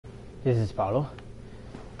This is Paulo,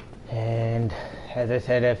 and as I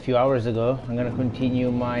said a few hours ago, I'm gonna continue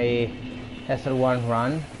my SL1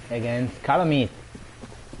 run against Calamith.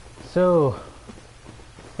 So,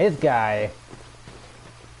 this guy,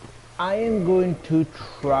 I am going to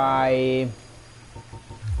try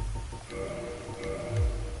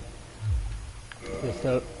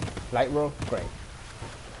Crystal Light Roll, great.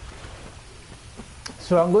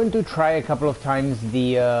 So I'm going to try a couple of times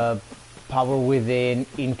the Power Within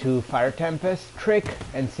into Fire Tempest trick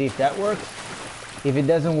and see if that works. If it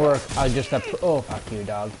doesn't work, I'll just oh fuck you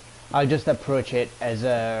dog. I'll just approach it as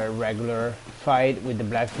a regular fight with the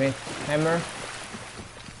blacksmith hammer.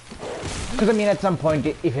 Because I mean at some point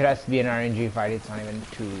if it has to be an RNG fight it's not even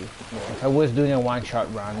too, if I was doing a one-shot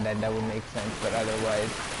run then that would make sense, but otherwise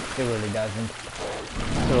it really doesn't.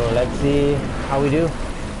 So let's see how we do.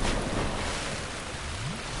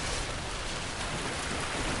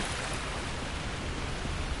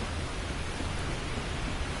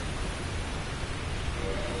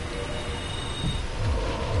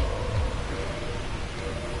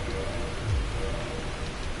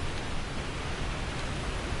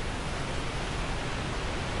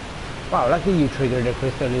 Wow, lucky you triggered the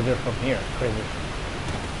crystal laser from here. Crazy.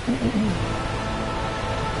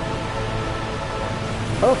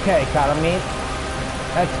 Okay, Calamith.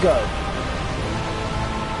 Let's go.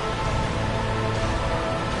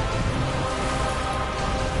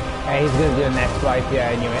 Yeah, he's gonna do the next wipe. Yeah,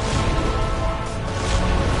 I knew it.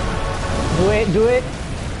 Do it, do it.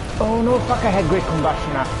 Oh no, fuck, I had Great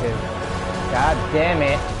Combustion active. God damn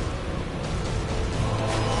it.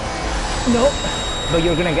 Nope. But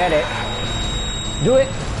you're gonna get it. Do it!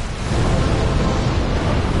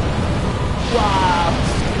 Wow!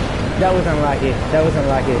 That was unlucky. That was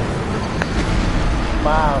unlucky.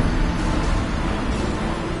 Wow.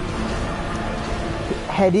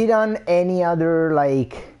 Had he done any other,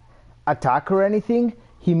 like, attack or anything,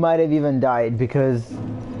 he might have even died, because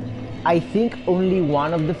I think only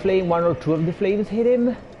one or two of the flames hit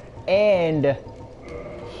him, and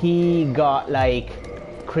he got, like,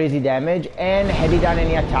 crazy damage, and had he done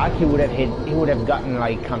any attack he would have gotten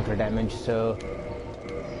like counter damage. So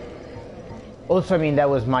also I mean that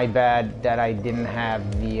was my bad that I didn't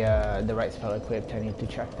have the right spell equipped. I need to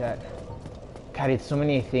check that. God, it's so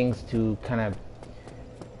many things to kind of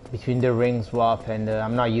between the ring swap, and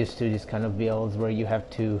I'm not used to this kind of builds where you have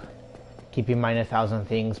to keep in mind 1,000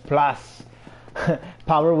 things, plus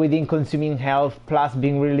Power Within consuming health, plus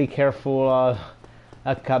being really careful of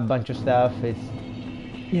a bunch of stuff. It's,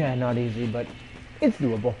 yeah, not easy, but it's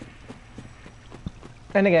doable.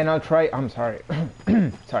 And again, I'll try, I'm sorry,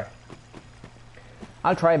 sorry.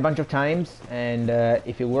 I'll try a bunch of times, and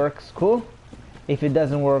if it works, cool. If it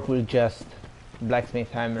doesn't work, we'll just blacksmith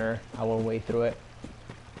hammer our way through it.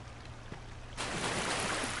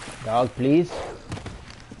 Dog, please.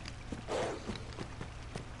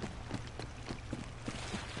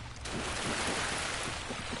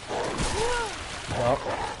 Well,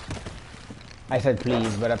 I said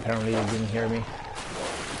please, but apparently you didn't hear me.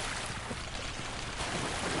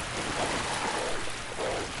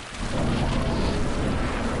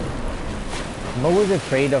 I'm always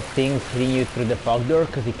afraid of things hitting you through the fog door,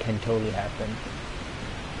 because it can totally happen.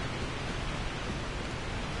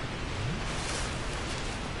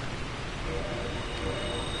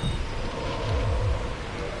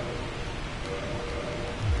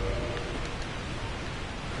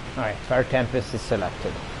 Alright, Fire Tempest is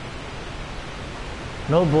selected.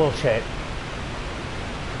 No bullshit.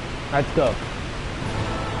 Let's go.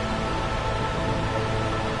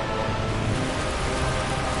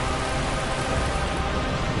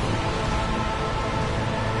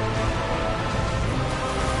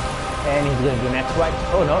 And he's gonna do next wipe.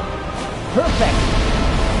 Oh no. Perfect!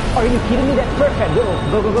 Are you kidding me? That's perfect. Go,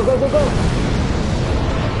 go, go, go, go, go, go.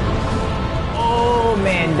 Oh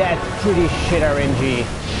man, that's pretty shit RNG.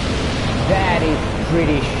 That is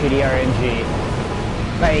pretty shitty RNG.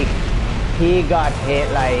 Like, he got hit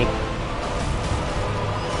like...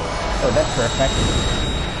 Oh, that's perfect.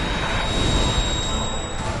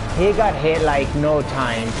 He got hit like no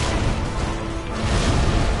time.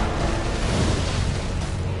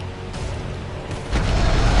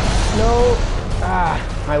 No! Ah,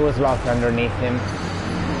 I was locked underneath him.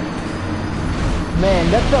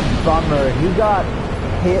 Man, that's a bummer. He got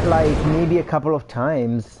hit like maybe a couple of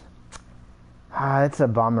times. Ah, that's a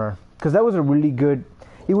bummer. Because that was a really good...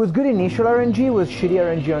 It was good initial RNG, it was shitty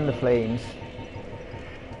RNG on the flames.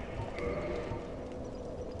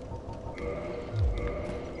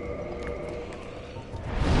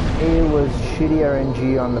 It was shitty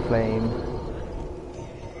RNG on the flame.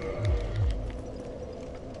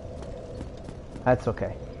 That's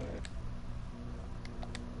okay.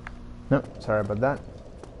 No, sorry about that.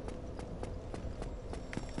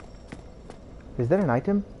 Is that an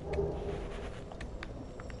item?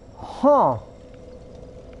 Huh.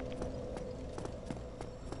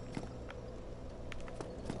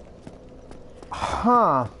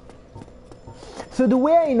 Huh. So the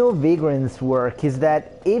way I know vagrants work is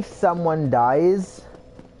that if someone dies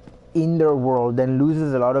in their world and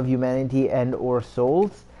loses a lot of humanity and or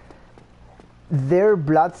souls, their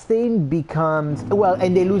bloodstain becomes, well,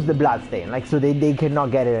 and they lose the bloodstain, like, so they cannot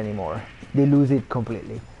get it anymore. They lose it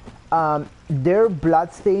completely. Their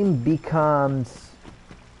bloodstain becomes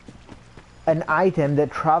an item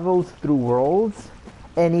that travels through worlds,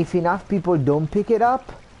 and if enough people don't pick it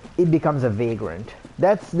up, it becomes a vagrant.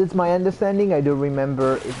 That's my understanding. I don't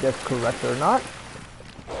remember if that's correct or not,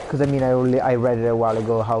 because I mean I read it a while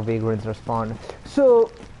ago how vagrants respond. So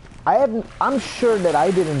I'm sure that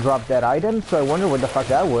I didn't drop that item, so I wonder what the fuck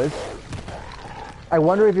that was. I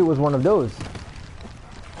wonder if it was one of those.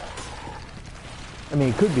 I mean,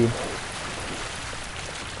 it could be.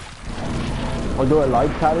 Although I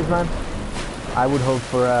like talisman, I would hope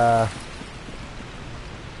for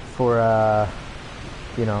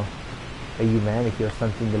you know, a humanity or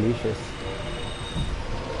something delicious.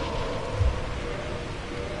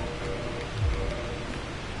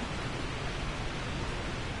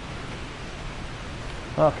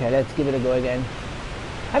 Okay, let's give it a go again.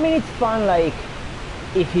 I mean, it's fun, like,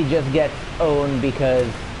 if he just gets owned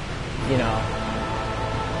because, you know,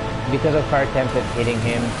 because of Fire Tempest hitting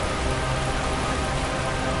him.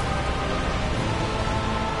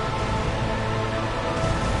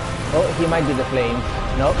 Oh, he might do the flames.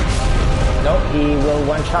 Nope. Nope, he will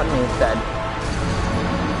one-shot me instead.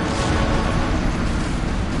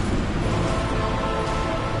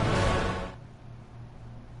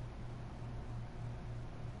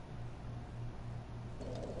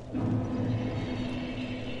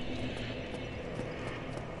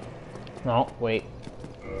 No, wait.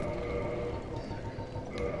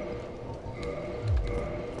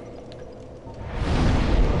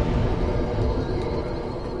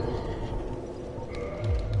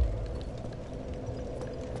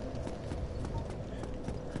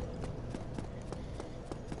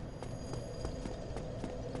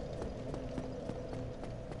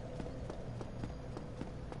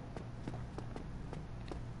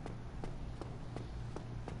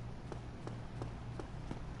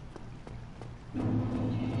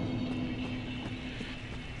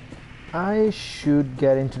 I should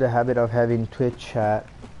get into the habit of having Twitch chat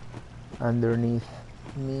underneath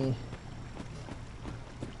me.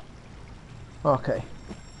 Okay.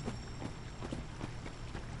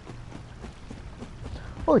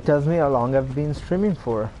 Oh, it tells me how long I've been streaming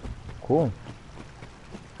for. Cool.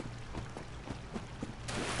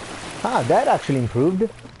 Ah, that actually improved.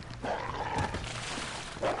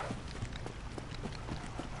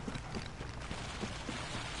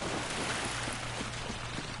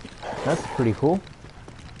 That's pretty cool.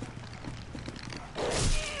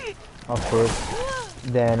 Of course,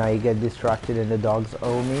 then I get distracted and the dogs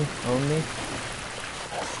own me.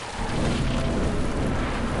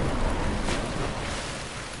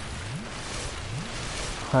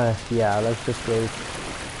 Yeah, let's just waste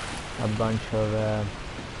a bunch of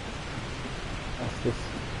what's this?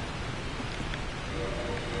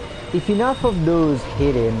 If enough of those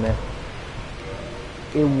hit him,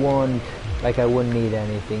 it won't, like, I wouldn't need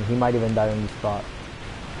anything. He might even die on the spot.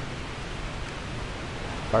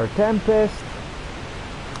 Fire Tempest,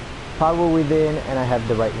 Power Within, and I have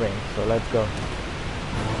the right ring, so let's go.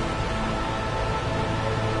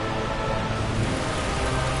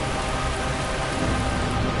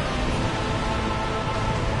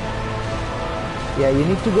 Yeah, you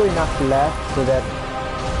need to go enough left so that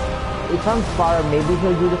if I'm fire, maybe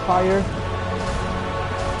he'll do the fire.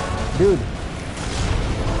 Dude.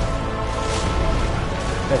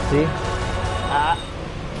 Let's see.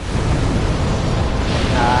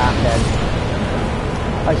 I'm dead.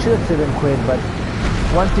 I should have save and quit, but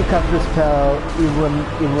once you cast the spell,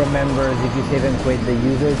 it remembers if you save and quit the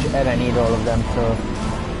usage, and I need all of them, so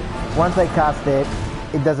once I cast it,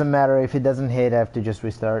 it doesn't matter if it doesn't hit, I have to just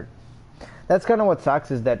restart. That's kind of what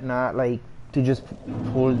sucks, is that not, like, to just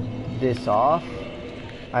pull this off,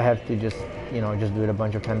 I have to just, you know, just do it a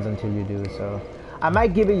bunch of times until you do, so I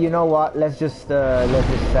might give it, you know what, let's just set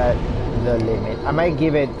the limit. I might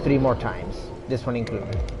give it 3 more times, this one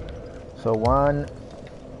included. So 1,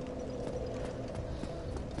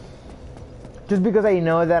 just because I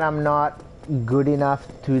know that I'm not good enough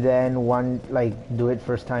to then do it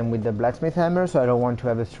first time with the blacksmith hammer, so I don't want to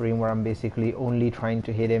have a stream where I'm basically only trying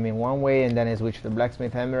to hit him in one way and then I switch to the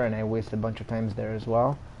blacksmith hammer and I waste a bunch of times there as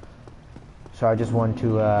well. So I just want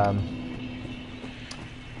to,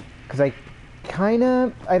 because I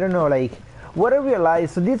don't know, like, what I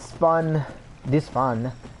realized, so this run was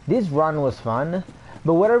fun,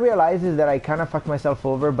 but what I realized is that I kind of fucked myself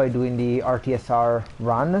over by doing the RTSR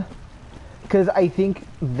run, because I think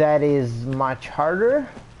that is much harder,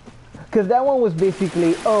 because that one was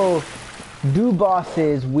basically, oh, do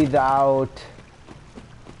bosses without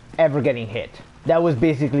ever getting hit. That was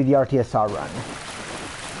basically the RTSR run.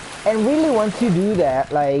 And really, once you do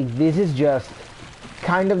that, like, this is just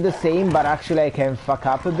kind of the same, but actually I can fuck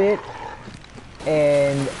up a bit.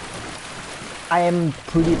 And I am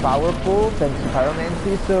pretty powerful thanks to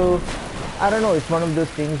pyromancy, so I don't know, it's one of those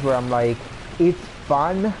things where I'm like, it's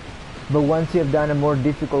fun, but once you have done a more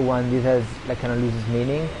difficult one, this has, like, kind of loses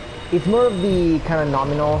meaning. It's more of the kind of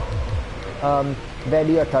nominal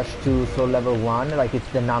value attached to soul level 1, like it's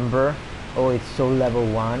the number, oh, it's soul level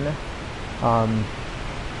 1.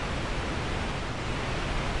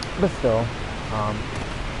 But still,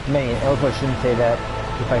 maybe also I shouldn't say that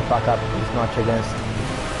if I fuck up this much against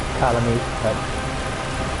Calamite, but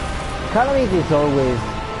Calamite is always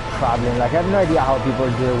troubling. Like, I have no idea how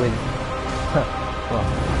people deal with well,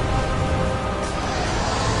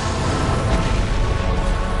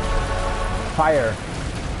 fire.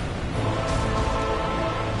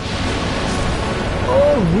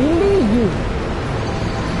 Oh really? You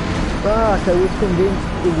fuck, I was convinced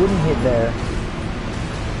it wouldn't hit there.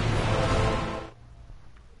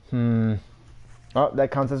 Oh,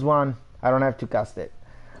 that counts as 1. I don't have to cast it.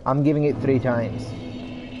 I'm giving it 3 times.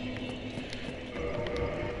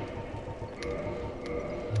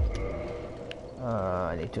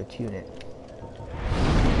 I need to tune it.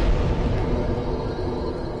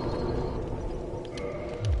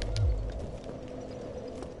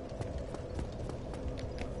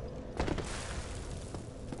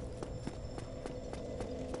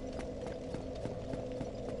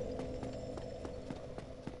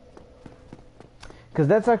 Because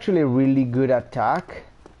that's actually a really good attack.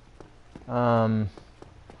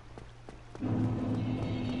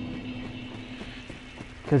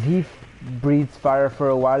 Because he breathes fire for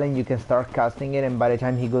a while and you can start casting it, and by the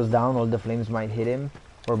time he goes down all the flames might hit him,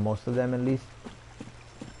 or most of them at least.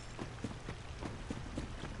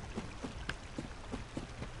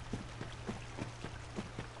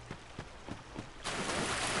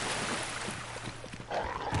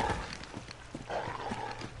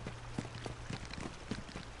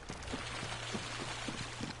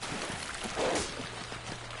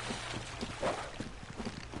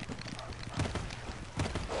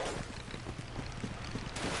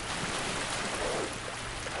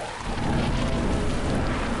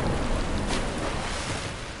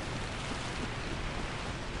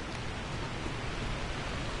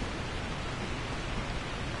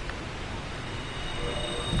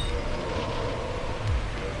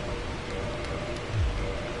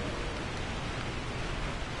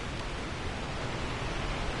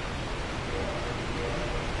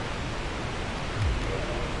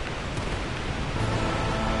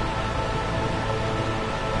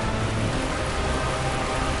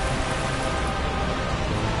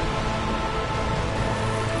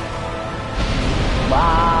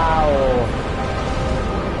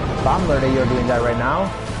 Bummer that you're doing that right now.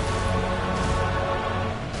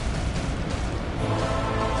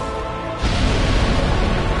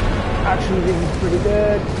 Actually, this is pretty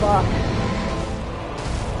good. Fuck.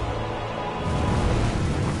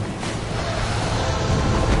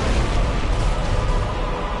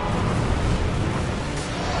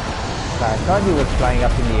 I thought he was flying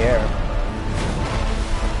up in the air.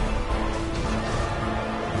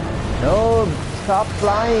 No, stop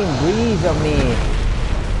flying, breeze of me.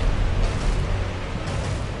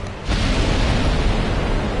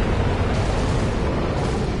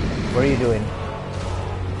 What are you doing?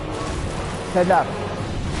 Stand up.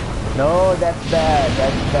 No, that's bad,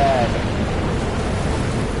 that's bad.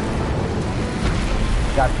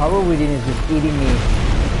 God, Power Within is just eating me.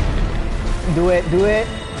 Do it, do it.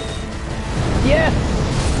 Yes!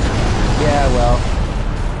 Yeah, well.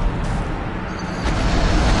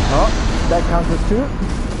 Oh, that counts as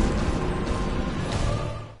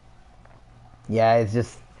 2. Yeah, it's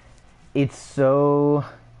just, it's so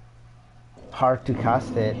hard to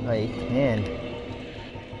cast it, like, man.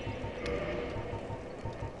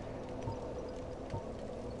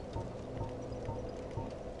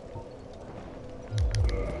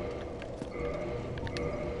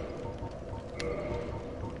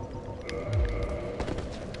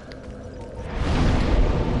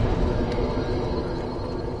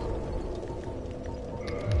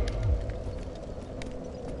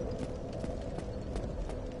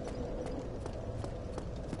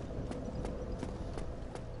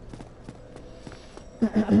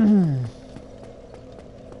 No,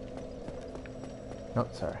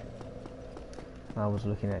 sorry. I was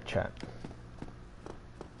looking at chat.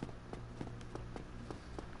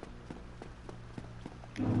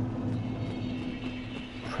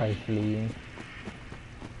 Try fleeing.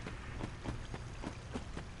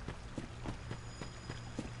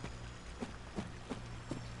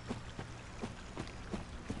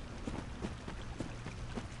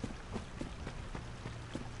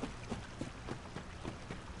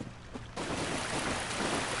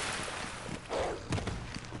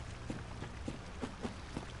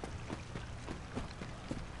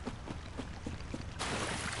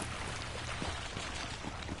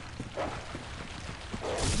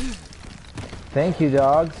 Thank you,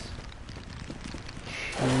 dogs.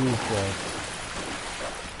 Jesus.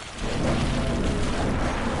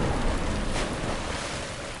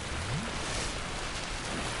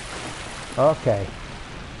 Okay.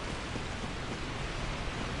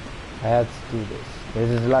 Let's do this. This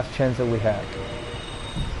is the last chance that we have.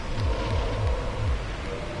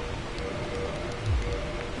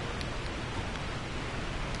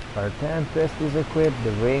 Our Tempest is equipped,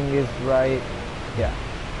 the ring is right. Yeah.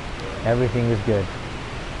 Everything is good.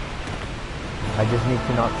 I just need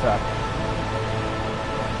to not suck.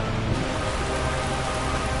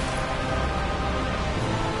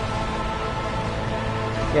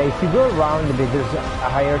 Yeah, if you go around a bit, there's a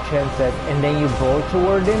higher chance that, and then you bolt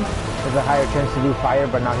toward him, there's a higher chance to do fire,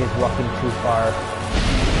 but now he's walking too far.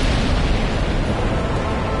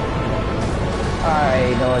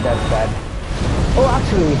 I know that's bad. Oh,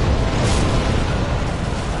 actually.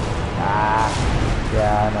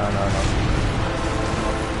 Yeah, no.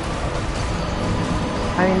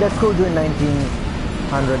 I mean, that's cool doing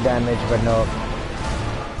 1900 damage, but no.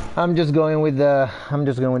 I'm just going with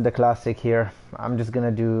the classic here. I'm just gonna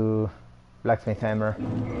do Blacksmith Hammer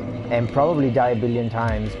and probably die a billion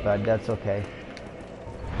times, but that's okay.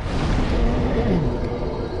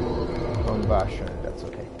 Combustion, that's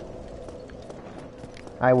okay.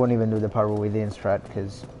 I won't even do the power within strat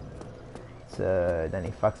because then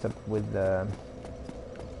he fucks up with the.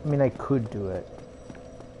 I mean, I could do it.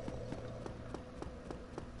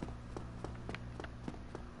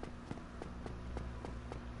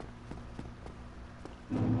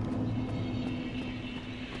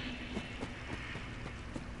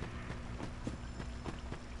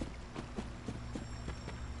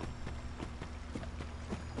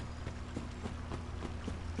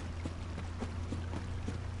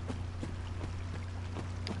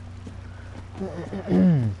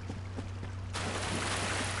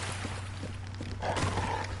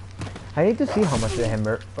 I need to see how much the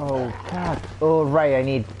hammer. Oh god. Oh right, I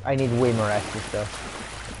need way more access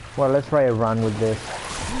stuff. Well, let's try a run with this.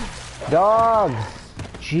 Dogs!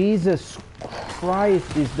 Jesus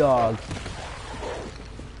Christ, these dogs.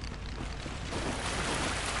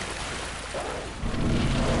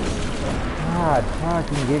 God,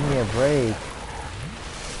 fucking give me a break.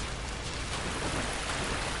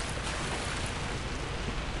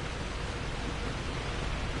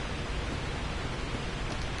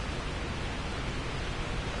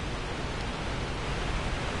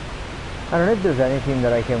 I don't know if there's anything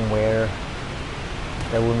that I can wear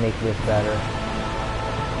that will make this better.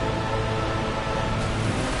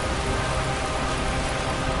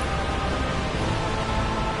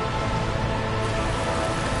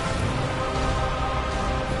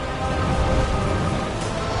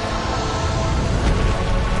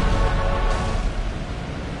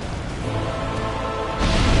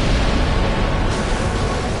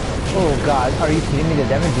 Oh god, are you kidding me? The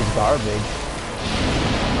damage is garbage.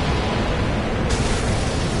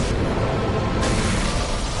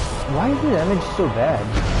 Why is the damage so bad?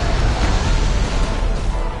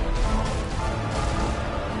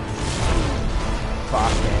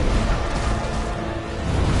 Fuck it.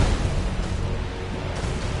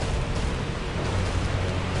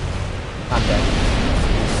 I'm dead.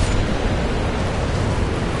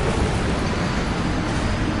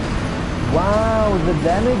 Wow, the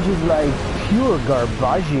damage is like pure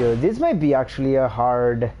garbaggio. This might be actually a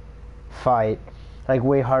hard fight. Like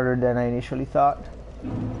way harder than I initially thought.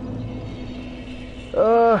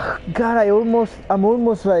 God, I'm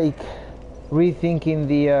almost like rethinking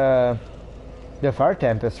the Fire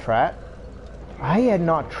Tempest strat. I had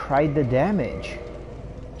not tried the damage.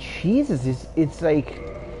 Jesus, it's like,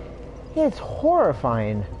 yeah, it's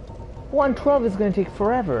horrifying. 112 is going to take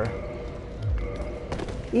forever.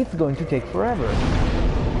 It's going to take forever.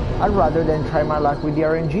 I'd rather than try my luck with the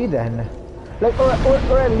RNG then. Like,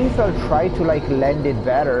 or at least I'll try to like land it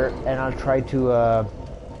better, and I'll try to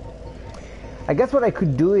I guess what I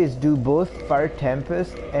could do is do both Fire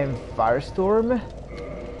Tempest and Firestorm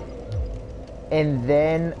and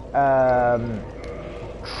then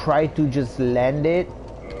try to just land it,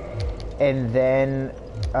 and then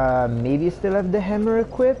maybe still have the hammer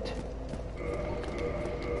equipped.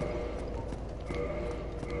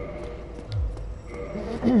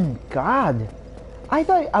 God, I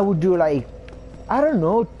thought I would do like, I don't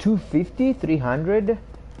know, 250, 300.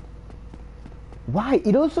 Why?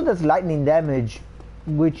 It also does lightning damage,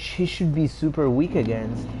 which he should be super weak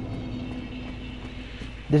against.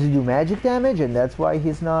 Does it do magic damage, and that's why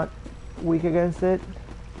he's not weak against it?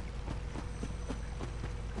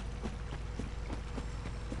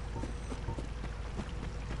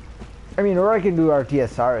 I mean, or I can do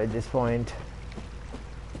RTSR at this point.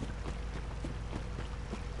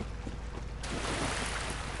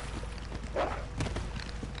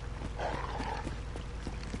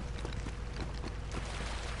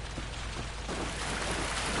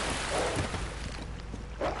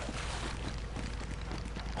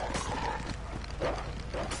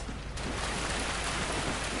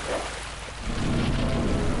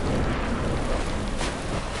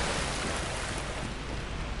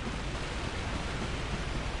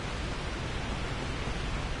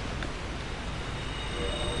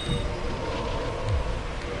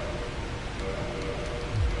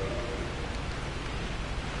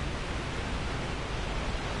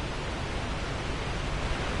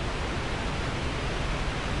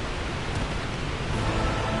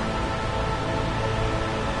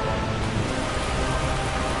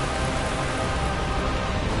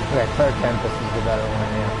 Okay, Third Tempest is the better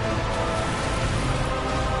one, yeah.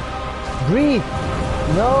 Breathe!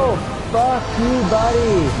 No! Fuck you,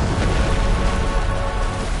 buddy!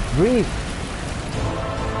 Breathe!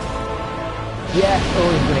 Yes!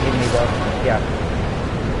 Oh, he's gonna hit me though. Yeah.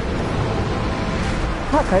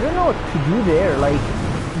 Fuck, I don't know what to do there. Like,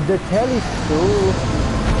 the tail is so...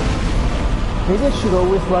 Maybe I should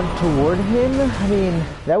always run toward him? I mean,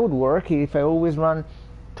 that would work. If I always run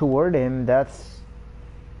toward him, that's...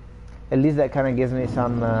 At least that kind of gives me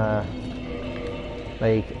some,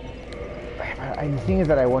 like, the thing is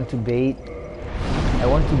that I want to bait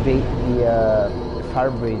the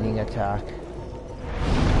fire breathing attack.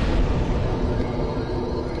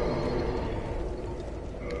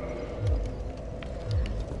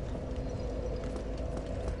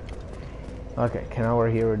 Okay, can our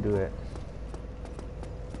hero do it?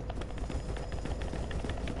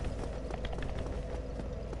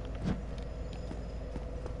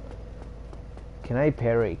 Can I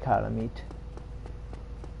parry Calamite?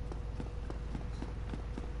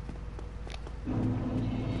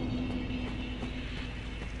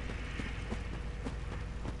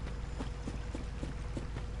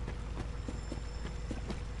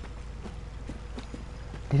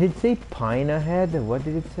 Did it say pine ahead? What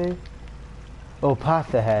did it say? Oh,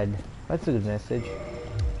 path ahead. That's a good message.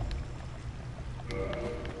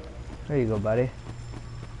 There you go, buddy.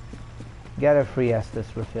 Get a free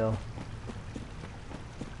Estus refill.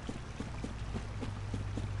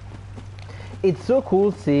 It's so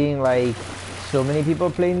cool seeing like so many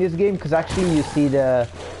people playing this game, because actually you see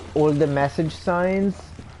all the message signs.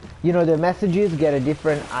 You know, the messages get a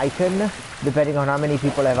different icon depending on how many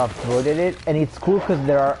people have upvoted it, and it's cool because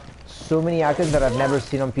there are so many icons that I've never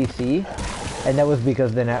seen on PC, and that was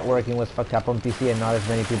because the networking was fucked up on PC and not as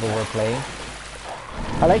many people were playing.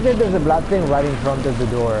 I like that there's a blood thing right in front of the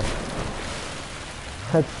door.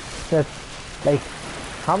 That's like,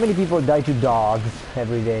 how many people die to dogs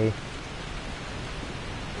every day?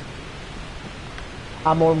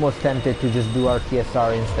 I'm almost tempted to just do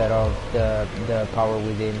RTSR instead of the power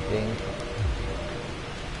within thing,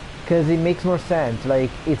 because it makes more sense. Like,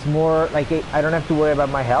 it's more like I don't have to worry about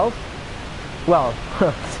my health. Well,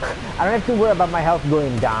 I don't have to worry about my health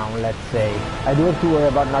going down, let's say. I do have to worry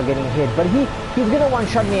about not getting hit, but he's gonna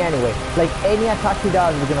one-shot me anyway. Like, any attack he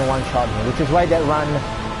does is gonna one-shot me, which is why that run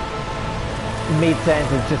made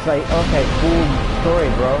sense. It's just like, okay, cool story,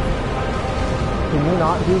 bro. Can you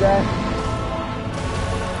not do that?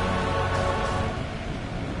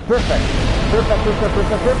 Perfect. Perfect, perfect,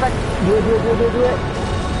 perfect, perfect. Do it, do it, do it, do it, do it.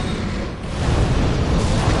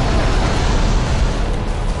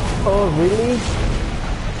 Oh, really?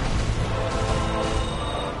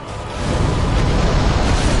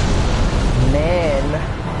 Man.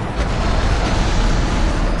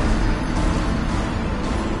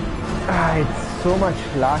 Ah, it's so much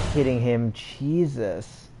luck hitting him.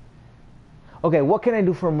 Jesus. Okay, what can I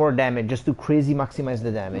do for more damage, just to crazy maximize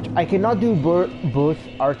the damage? I cannot do both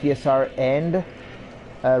RTSR and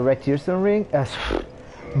Red Tearstone Ring,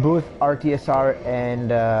 both RTSR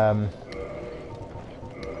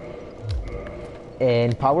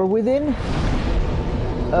and Power Within.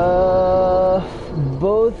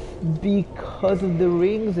 both because of the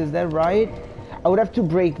rings, is that right? I would have to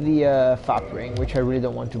break the FAP ring, which I really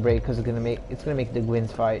don't want to break because it's gonna make the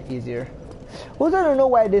Gwyn's fight easier. Also, I don't know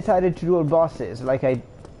why I decided to do all bosses. Like I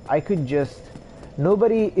could just,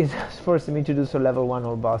 nobody is forcing me to do so level 1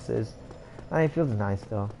 all bosses. And it feels nice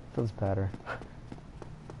though. It feels better.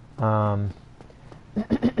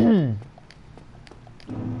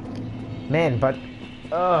 Man, but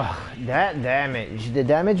that damage. The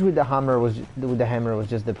damage with the hammer was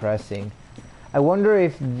just depressing. I wonder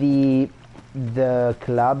if the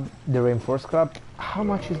club, the reinforced club, how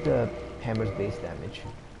much is the hammer's base damage?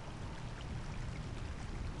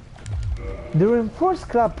 The reinforced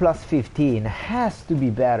club plus 15 has to be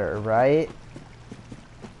better, right?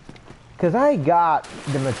 Because I got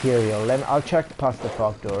the material. I'll check past the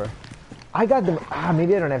fog door. I got the...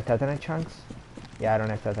 maybe I don't have Titanite chunks. Yeah, I don't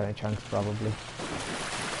have Titanite chunks, probably.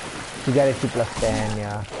 To get it to plus 10,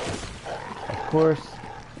 yeah. Of course.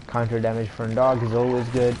 Counter damage from dog is always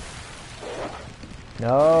good.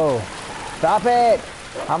 No! Stop it!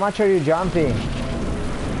 How much are you jumping?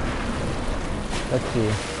 Let's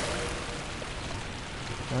see.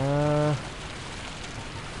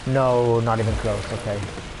 No, not even close, okay.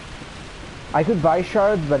 I could buy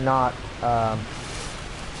shards, but not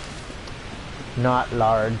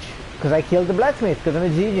large. Because I killed the blacksmith, because I'm a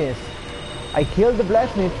genius. I killed the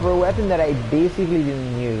blacksmith for a weapon that I basically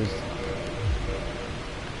didn't use.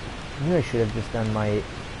 I knew I should have just done my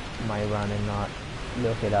run and not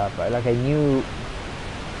look it up. I knew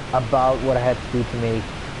about what I had to do to make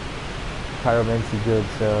pyromancy good,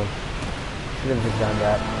 so I should have just done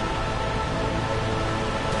that.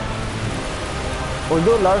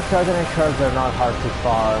 Although large Titanite shards are not hard to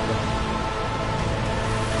farm.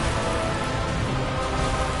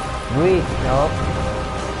 Breathe, no.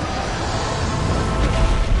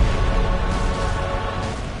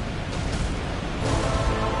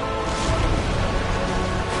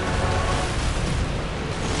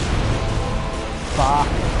 Fuck.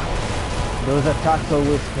 Those attacks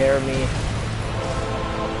always scare me.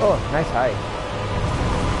 Oh, nice high.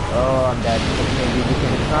 Oh, I'm dead. Maybe we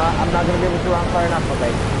can... I'm not gonna be able to run far enough,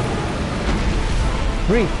 okay.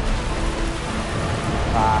 Breathe.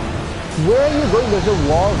 Where are you going? There's a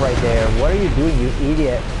wall right there. What are you doing, you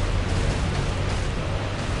idiot?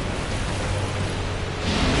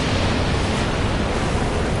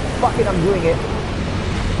 Fuck it, I'm doing it.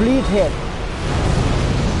 Please hit.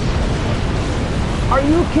 Are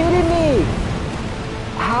you kidding me?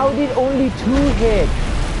 How did only 2 hit?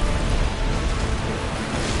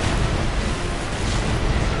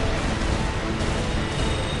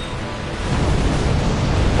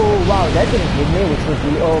 Oh wow, that didn't hit me, which was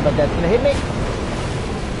really... Oh, but that's gonna hit me.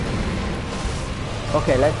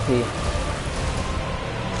 Okay, let's see.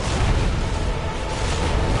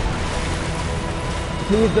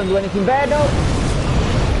 Please don't do anything bad, no.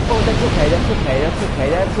 Oh, that's okay, that's okay, that's okay,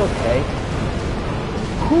 that's okay.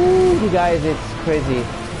 Whoo, you guys, it's crazy.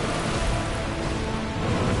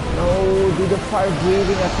 No, do the fire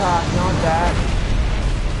breathing attack, not that.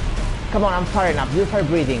 Come on, I'm firing up, do fire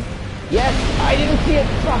breathing. Yes, I didn't see it,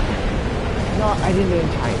 fuck. No, I didn't do it in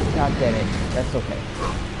time, god damn it. That's okay.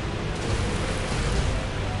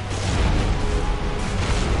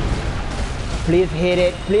 Please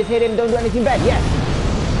hit him, don't do anything bad, yes.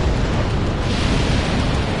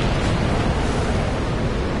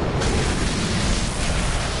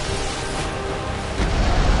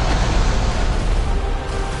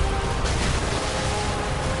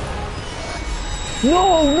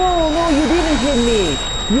 No, you didn't hit me.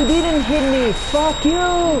 You didn't hit me. Fuck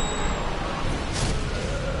you.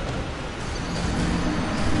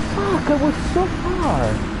 Fuck, I was so far.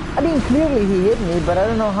 I mean, clearly he hit me, but I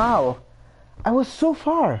don't know how. I was so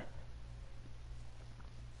far.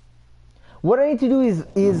 What I need to do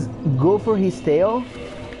is go for his tail,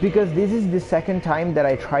 because this is the second time that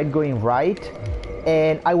I tried going right,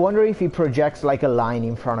 and I wonder if he projects like a line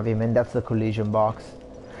in front of him, and that's the collision box.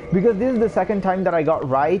 Because this is the second time that I got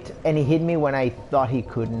right, and he hit me when I thought he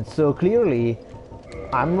couldn't. So clearly,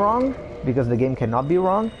 I'm wrong, because the game cannot be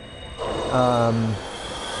wrong.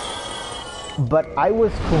 But I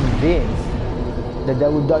was convinced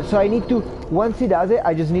that would dodge. So I need to, once he does it,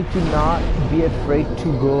 I just need to not be afraid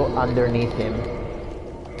to go underneath him.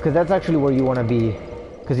 Because that's actually where you want to be.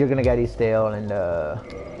 Because you're going to get his tail and...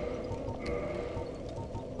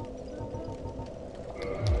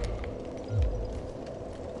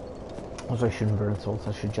 Also, I shouldn't burn souls,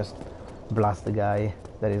 I should just blast the guy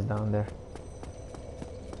that is down there.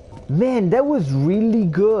 Man, that was really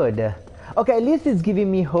good. Okay, at least it's giving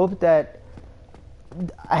me hope that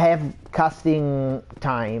I have casting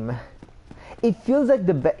time. it feels like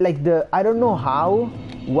the I don't know how,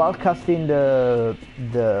 while casting the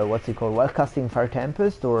what's it called, while casting Fire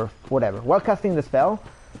Tempest or whatever, while casting the spell,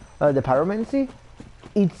 the Pyromancy,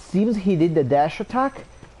 it seems he did the dash attack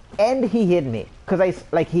and he hit me, because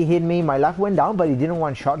he hit me, my life went down, but he didn't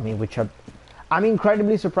one shot me, which I'm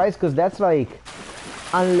incredibly surprised, because that's like,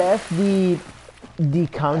 unless the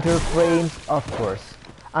counter frames, of course,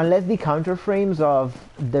 unless the counter frames of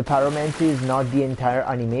the Pyromancy is not the entire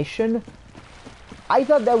animation, I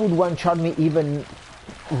thought that would one-shot me even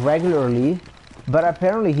regularly, but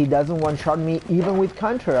apparently he doesn't one-shot me even with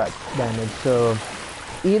counter damage, so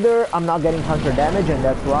either I'm not getting counter damage and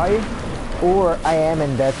that's why, or I am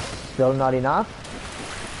and that's still not enough.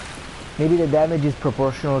 Maybe the damage is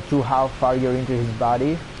proportional to how far you're into his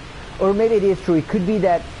body, or maybe it is true, it could be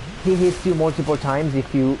that he hits you multiple times if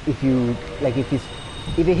he hits you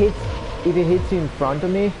in front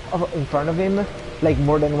of him, like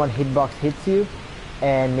more than one hitbox hits you,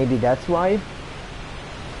 and maybe that's why.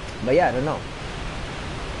 But yeah, I don't know.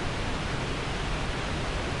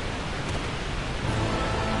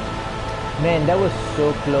 Man, that was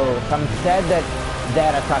so close. I'm sad that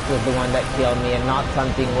that attack was the one that killed me and not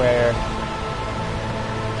something where...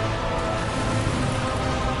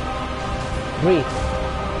 Breathe.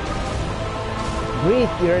 Breathe,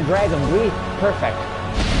 you're a dragon, breathe. Perfect.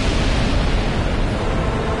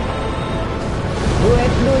 Do it,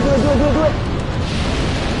 do it.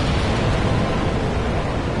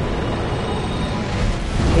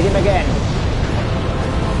 Hit him again.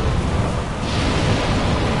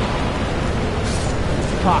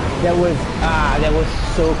 Fuck, that was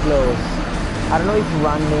so close. I don't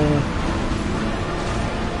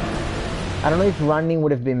know if running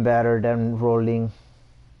would have been better than rolling.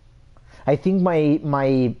 I think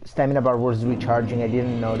my stamina bar was recharging. I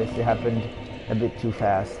didn't notice. It happened a bit too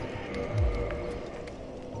fast.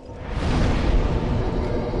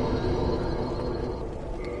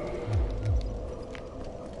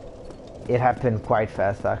 It happened quite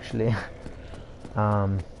fast, actually.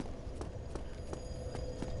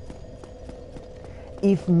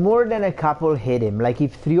 If more than a couple hit him, like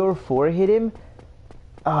if 3 or 4 hit him,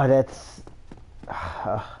 oh, that's...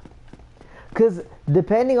 Because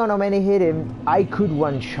depending on how many hit him, I could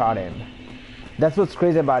one-shot him. That's what's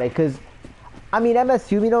crazy about it, because, I mean, I'm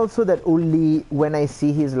assuming also that only when I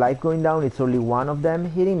see his life going down, it's only one of them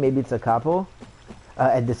hitting. Maybe it's a couple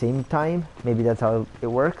at the same time. Maybe that's how it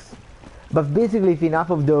works. But basically, if enough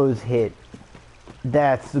of those hit,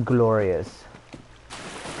 that's glorious.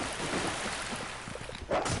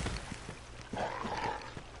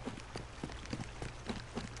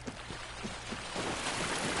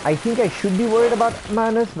 I think I should be worried about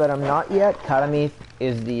Manus, but I'm not yet. Calamith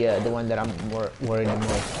is the one that I'm more worried the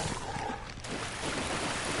most.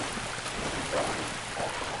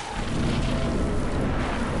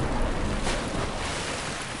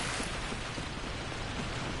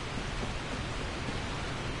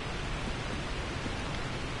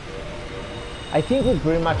 I think with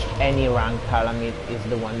pretty much any rank, Calamith is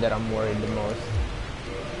the one that I'm worried the most.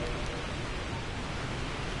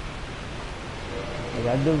 I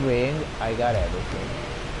got the ring, I got everything.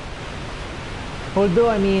 Although,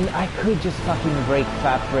 I mean, I could just fucking break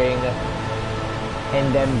Fat Ring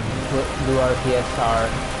and then do RPSR.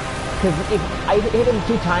 Because if I hit him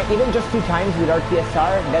 2 times, even just 2 times with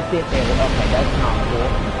RPSR, that's it. Okay, that's not cool.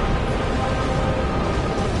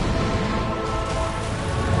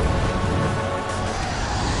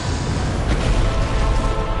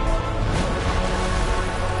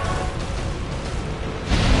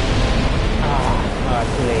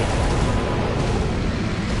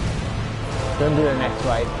 Don't do the next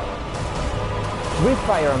wipe. Breathe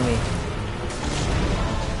fire on me.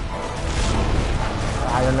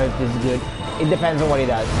 I don't know if this is good. It depends on what he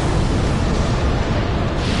does.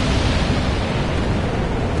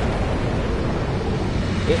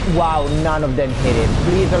 Wow, none of them hit it.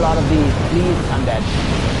 Please, a lot of these. Please, I'm dead.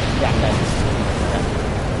 Yeah, I'm dead. Yeah.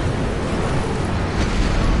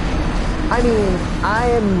 I mean, I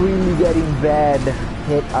am really getting bad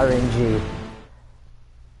hit RNG.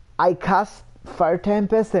 I cast Fire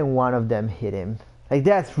Tempest and one of them hit him. Like,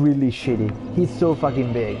 that's really shitty. He's so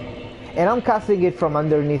fucking big. And I'm casting it from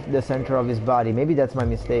underneath the center of his body. Maybe that's my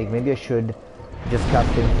mistake. Maybe I should just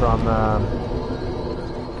cast him from...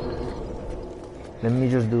 Let me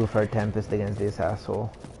just do Fire Tempest against this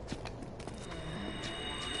asshole.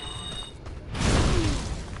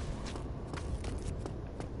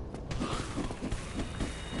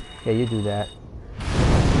 Yeah, you do that.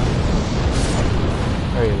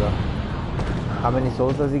 There you go. How many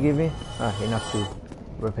souls does he give me? Ah, enough to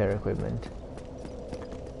repair equipment.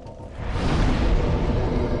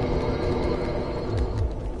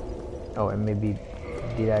 Oh, and maybe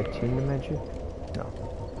did I tune the magic? No.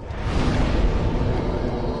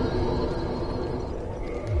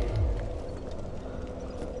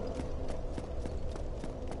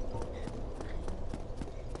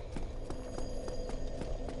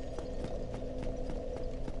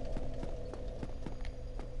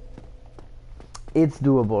 It's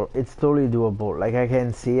doable. It's totally doable. Like, I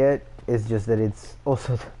can see it. It's just that it's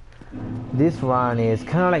also this run is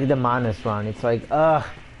kind of like the Manus run. It's like,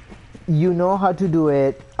 you know how to do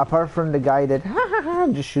it. Apart from the guy that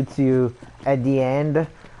just shoots you at the end,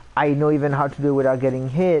 I know even how to do it without getting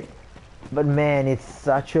hit. But man, it's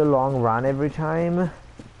such a long run every time.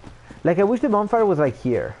 Like, I wish the bonfire was like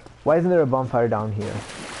here. Why isn't there a bonfire down here?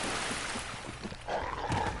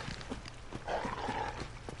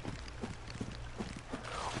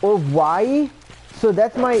 Or why? So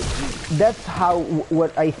that's how,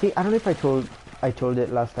 what I think. I don't know if I told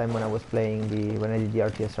it last time when I was playing when I did the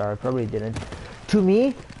RTSR. I probably didn't. To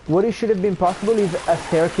me, what it should have been possible is a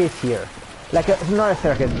staircase here, like not a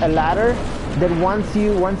staircase, a ladder that once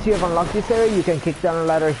you have unlocked this area, you can kick down a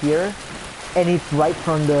ladder here, and it's right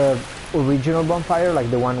from the original bonfire, like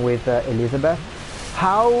the one with Elizabeth.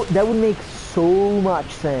 How that would make so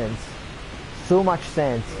much sense. So much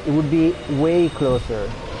sense. It would be way closer.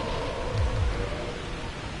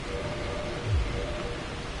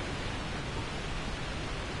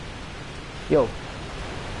 Yo,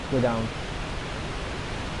 go down.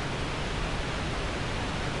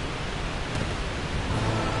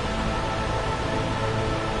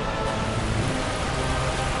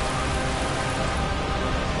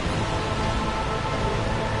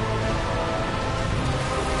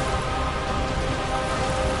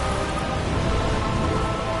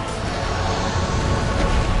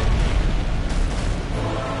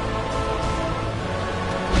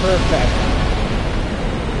 Perfect.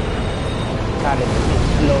 God, it's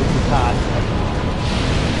slow to pass.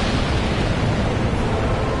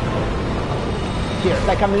 Here,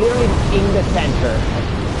 like I'm literally in the center.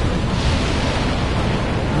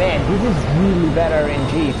 Man, this is really better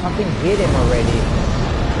RNG. Fucking hit him already.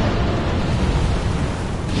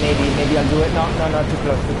 Maybe I'll do it. No, too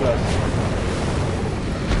close, too close.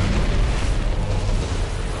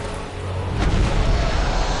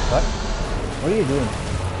 What? What are you doing?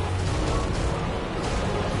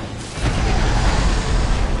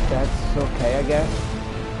 That's okay, I guess.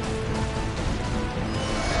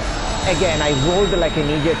 Again, I rolled like an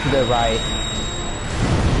idiot to the right.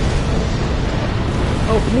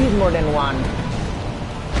 Oh, please, more than one.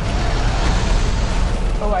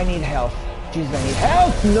 Oh, I need health. Jeez, I need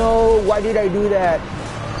health! No! Why did I do that?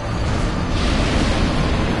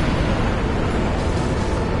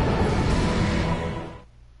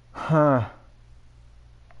 Huh.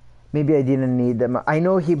 Maybe I didn't need them. I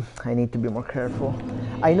need to be more careful.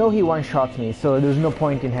 I know he one-shots me, so there's no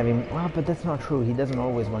point in having... Well, but that's not true. He doesn't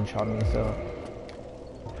always one-shot me, so...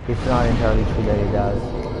 It's not entirely true that he does.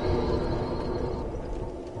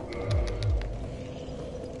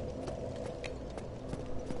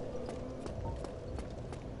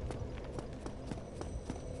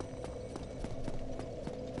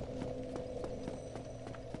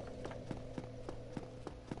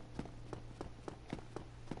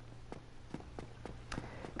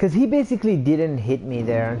 Because he basically didn't hit me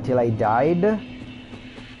there until I died.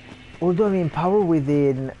 Although, I mean, power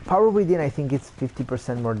within I think it's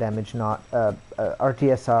 50% more damage, not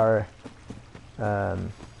RTSR.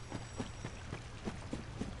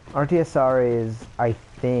 RTSR is, I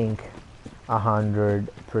think,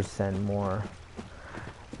 100% more.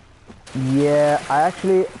 Yeah,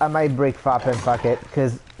 I might break FAP and fuck it,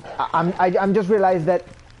 because I'm just realized that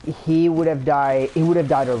he would have died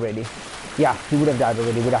already. Yeah, he would have died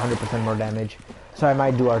already with 100% more damage. So I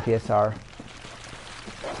might do RTSR.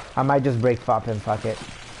 I might just break FAP and fuck it.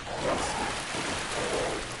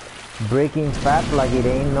 Breaking FAP like it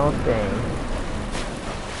ain't no thing.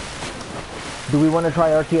 Do we want to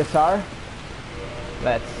try RTSR?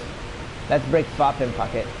 Let's break FAP and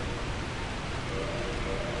fuck it.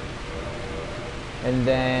 And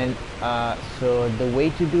then, so the way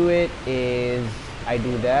to do it is I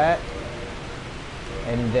do that.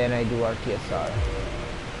 And then I do RTSR.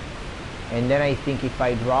 And then I think if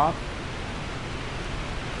I drop...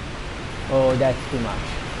 Oh, that's too much.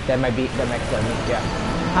 That might kill me, yeah.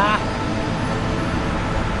 Ha!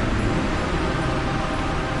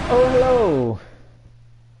 Oh, hello!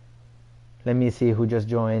 Let me see who just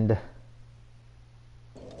joined.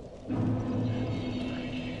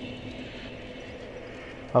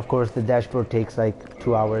 Of course, the dashboard takes like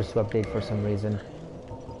 2 hours to update for some reason.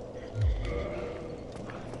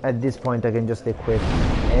 At this point I can just equip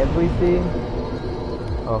everything.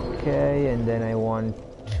 Okay, and then I want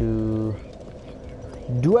to...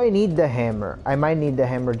 Do I need the hammer? I might need the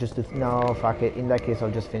hammer just to... No, fuck it. In that case, I'll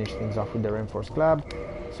just finish things off with the reinforced club.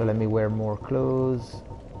 So let me wear more clothes.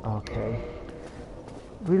 Okay.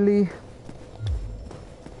 Really?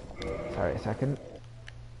 Sorry, a second.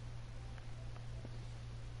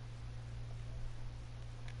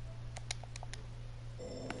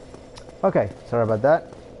 Okay, sorry about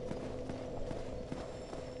that.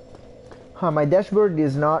 My dashboard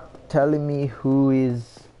is not telling me who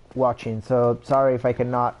is watching, so sorry if I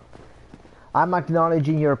cannot. I'm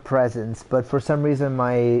acknowledging your presence, but for some reason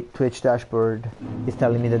my Twitch dashboard is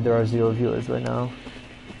telling me that there are 0 viewers right now.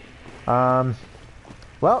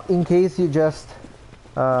 Well, in case you just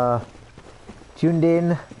tuned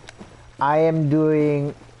in, I am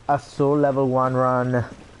doing a solo level 1 run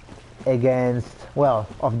against, well,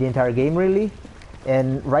 of the entire game really.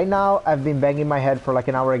 And right now I've been banging my head for like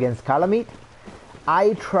an hour against Calamite.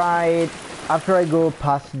 I tried, after I go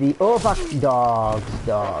past the... Oh fuck,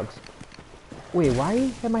 dogs. Wait,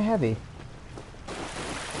 why am I heavy?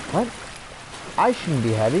 What? I shouldn't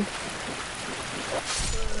be heavy.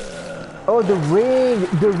 Oh, the ring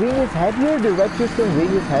is heavier? The red crystal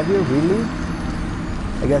ring is heavier, really?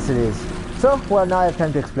 I guess it is. So, well, now I have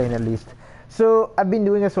time to explain at least. So, I've been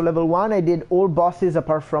doing SL level 1. I did all bosses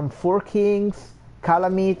apart from 4 kings,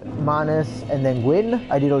 Calamite, Manus, and then Gwyn.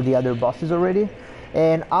 I did all the other bosses already.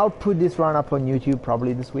 And I'll put this run up on YouTube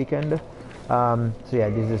probably this weekend. So yeah,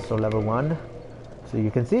 this is SL level 1. So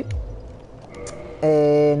you can see.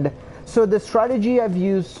 And so the strategy I've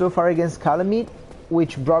used so far against Calamite,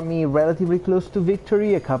 which brought me relatively close to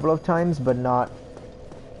victory a couple of times, but not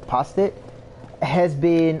past it, has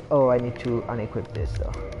been... Oh, I need to unequip this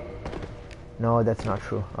though. No, that's not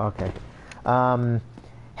true. Okay.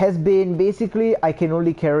 Has been basically, I can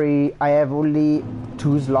only carry... I have only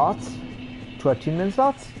 2 slots, 2 attunement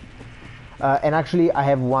slots. And actually, I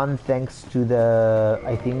have 1 thanks to the...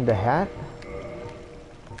 I think the hat.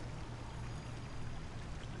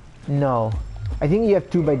 No. I think you have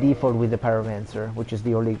 2 by default with the Pyromancer, which is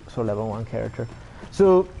the only SL level 1 character.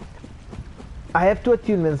 So, I have 2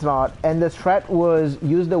 attunement slots, and the strat was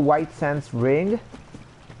use the White Sands ring,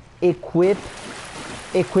 equip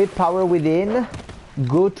Power Within,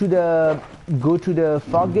 go to the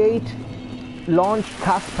Fog Gate, launch,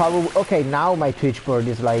 cast Power... Okay, now my Twitch board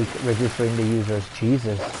is like registering the users.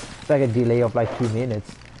 Jesus. It's like a delay of like 2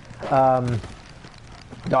 minutes.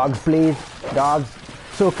 Dogs, please. Dogs.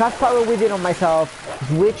 So cast Power Within on myself,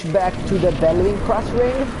 switch back to the Bellowing Cross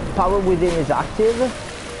ring, Power Within is active,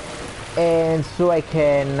 and so I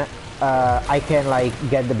can like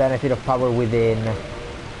get the benefit of Power Within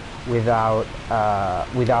without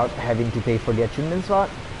having to pay for the attunement slot.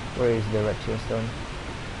 Where is the red stone?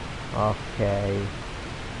 Okay.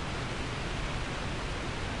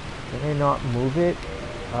 Can I not move it?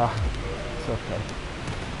 It's okay.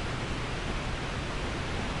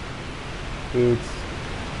 It's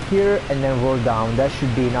here and then roll down. That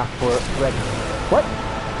should be enough for red. What?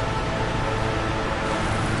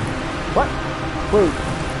 What? Wait.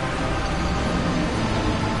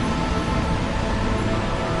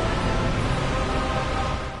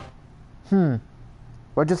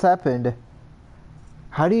 What just happened?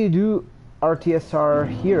 How do you do RTSR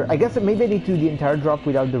here? I guess maybe I need to do the entire drop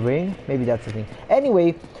without the ring. Maybe that's the thing.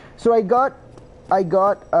 Anyway, so I got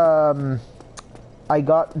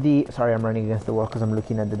the... Sorry, I'm running against the wall because I'm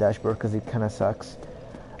looking at the dashboard because it kind of sucks.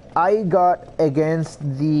 I got against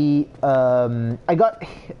the... I got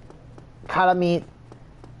Calamite.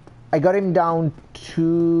 I got him down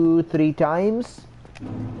 2-3 times.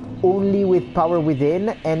 Only with Power Within.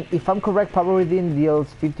 And if I'm correct, Power Within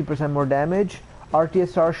deals 50% more damage.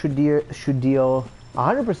 RTSR should deal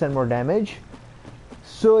 100% more damage.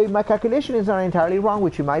 So if my calculation is not entirely wrong,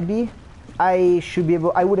 which it might be, I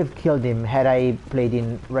would have killed him had I played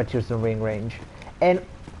in Red Tearstone Ring range. And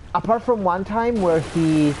apart from one time where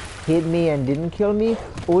he hit me and didn't kill me,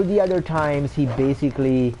 all the other times he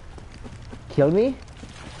basically killed me.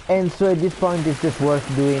 And so at this point it's just worth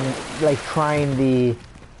doing, like trying the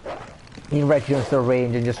in Red Tearstone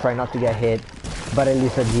range and just try not to get hit. But at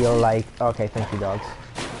least I deal like, okay, thank you dogs.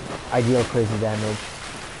 I deal crazy damage.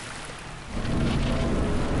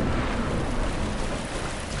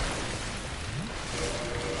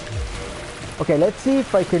 Okay, let's see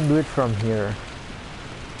if I can do it from here.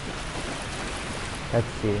 Let's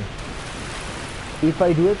see. If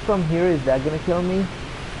I do it from here, is that gonna kill me?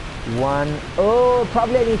 One. Oh,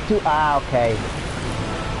 probably I need to. Ah, okay.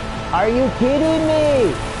 Are you kidding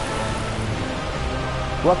me?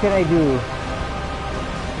 What can I do?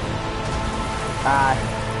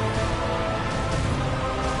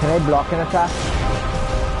 Can I block an attack?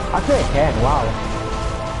 Actually, I can. Wow.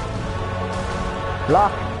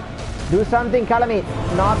 Block. Do something, Calamite.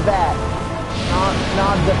 Not that.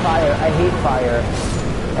 Not the fire. I hate fire.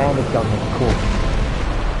 And it killed me. Cool.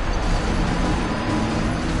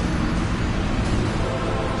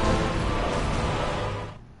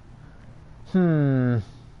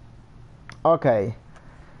 Okay.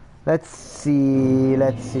 Let's see.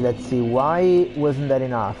 Why wasn't that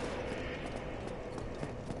enough?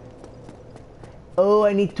 Oh,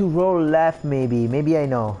 I need to roll left maybe. Maybe I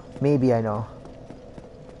know.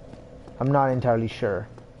 I'm not entirely sure.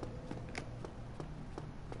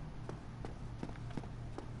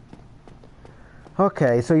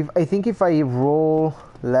 Okay, so I think if I roll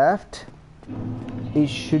left, it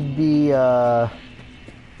should be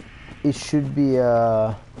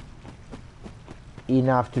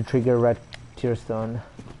enough to trigger red tear stone.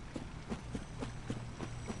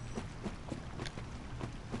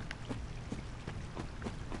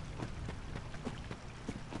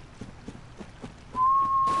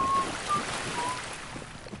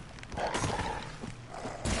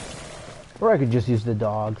 Or I could just use the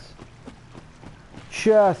dogs.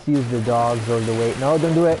 Just use the dogs all the way. No,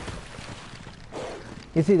 don't do it.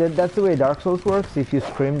 You see, that's the way Dark Souls works. If you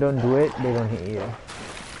scream, don't do it, they don't hit you.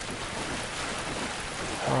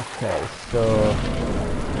 Okay, so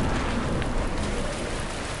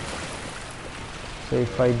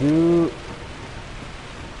if I do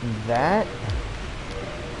that,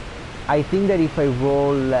 I think that if I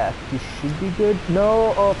roll left, it should be good.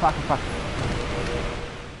 No, oh fuck.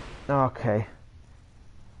 Okay.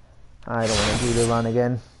 I don't want to do the run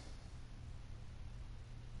again.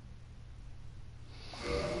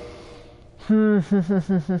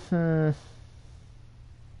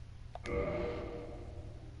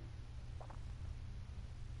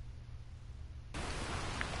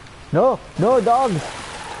 No, dogs!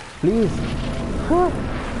 Please!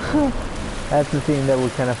 That's the thing that will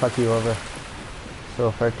kind of fuck you over.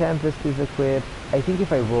 So for Tempest is equipped. I think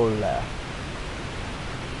if I roll left.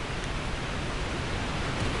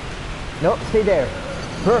 No, stay there.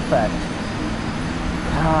 Perfect.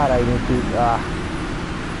 God, I need to...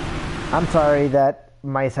 I'm sorry that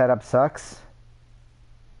my setup sucks.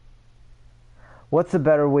 What's a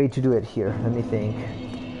better way to do it here? Let me think.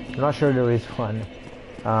 I'm not sure there is one.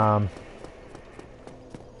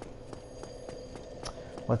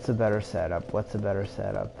 What's a better setup?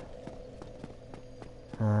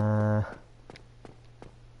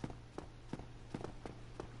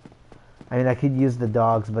 I mean, I could use the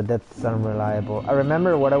dogs, but that's unreliable. I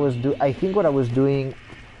remember what I was doing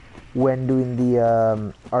when doing the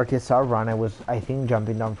RTSR run, I think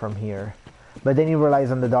jumping down from here. But then you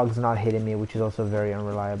realize on the dogs not hitting me, which is also very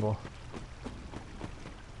unreliable.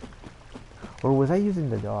 Or was I using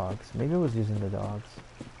the dogs? Maybe I was using the dogs.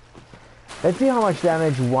 Let's see how much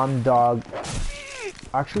damage one dog...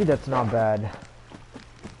 Actually, that's not bad.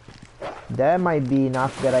 That might be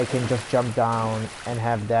enough that I can just jump down and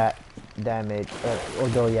have that damage.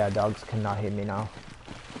 Although, yeah, dogs cannot hit me now.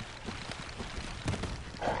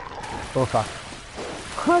 Oh, fuck.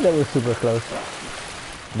 That was super close.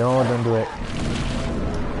 No, don't do it.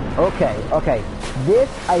 Okay. This,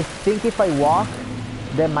 I think if I walk,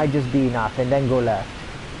 that might just be enough, and then go left.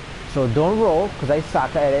 So don't roll, because I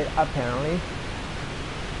suck at it, apparently.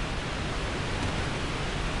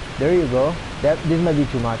 There you go. This might be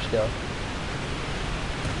too much, though.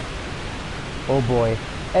 Oh boy.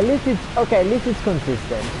 At least it's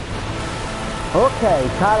consistent. Okay,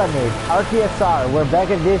 Calamite, RTSR, we're back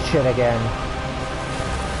at this shit again.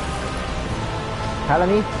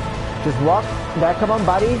 Calamite, just walk back, come on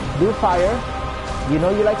buddy, do fire. You know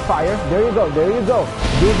you like fire. There you go.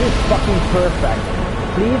 This is fucking perfect.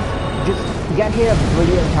 Please, just get here a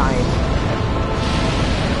brilliant time.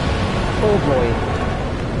 Oh boy.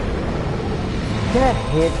 Get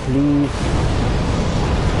hit, please.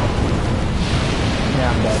 Yeah,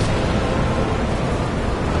 I'm dead.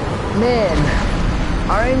 Man,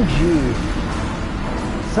 RNG.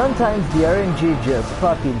 Sometimes the RNG just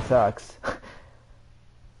fucking sucks.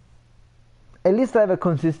 At least I have a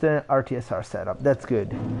consistent RTSR setup. That's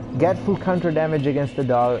good. Get full counter damage against the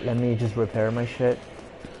dog. Let me just repair my shit.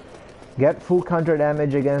 Get full counter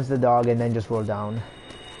damage against the dog and then just roll down.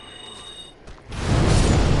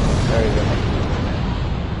 There you go.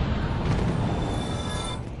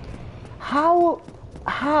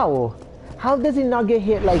 How does it not get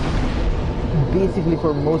hit like basically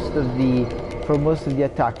for most of the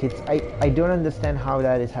attack? I don't understand how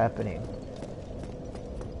that is happening.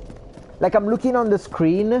 Like, I'm looking on the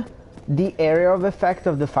screen, the area of effect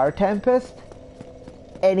of the Fire Tempest,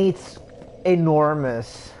 and it's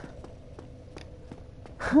enormous.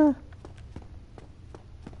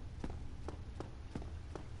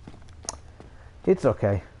 It's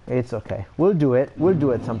okay. It's okay. We'll do it. We'll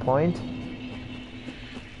do it at some point.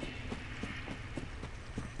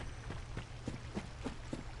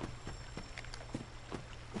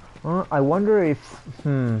 I wonder if...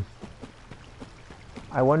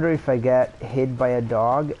 I wonder if I get hit by a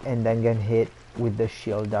dog and then get hit with the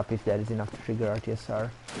shield up, if that is enough to trigger RTSR.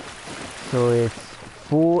 So it's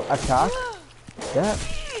full attack. That...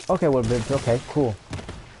 Okay, well, it's okay. Cool.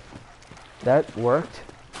 That worked.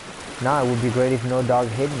 Now it would be great if no dog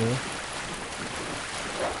hit me.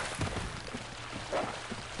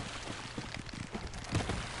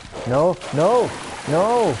 No, no,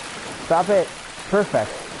 no! Stop it! Perfect.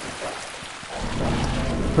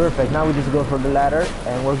 Perfect, now we just go for the ladder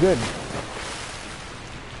and we're good.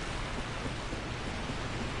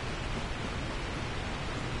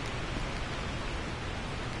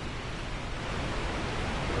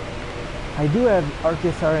 I do have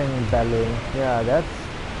RTSR and bellowing. Yeah,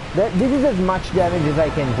 this is as much damage as I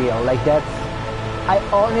can deal. Like that's,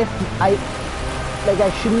 like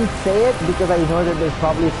I shouldn't say it because I know that there's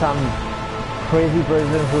probably some crazy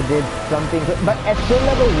person who did something, but at skill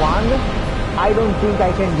level 1, I don't think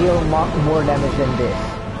I can deal more damage than this.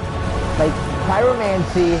 Like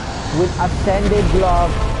Pyromancy with Ascended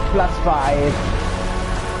Glove +5.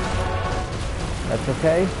 That's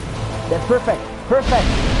okay. That's perfect. Perfect.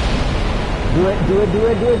 Do it, do it, do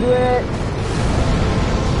it, do it, do it.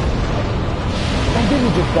 I think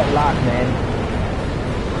you just got locked, man.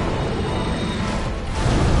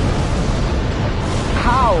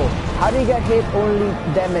 How? How do you get hit only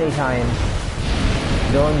that many times?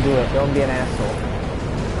 Don't do it. Don't be an asshole.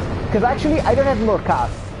 Because actually, I don't have more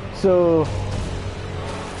casts. So,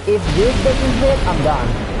 if this doesn't hit, I'm done.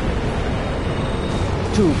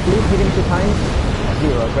 2. Please hit him 2 times.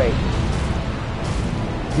 0. Great.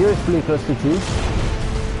 0 is pretty close to 2.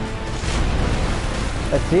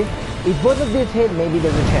 Let's see. If both of these hit, maybe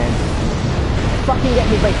there's a chance. Fucking get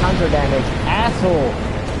hit by counter damage. Asshole.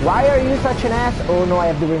 Why are you such an ass? Oh no, I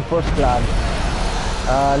have the reinforced club.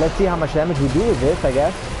 Let's see how much damage we do with this, I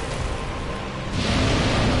guess.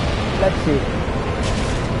 Let's see.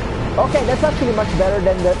 Okay, that's actually much better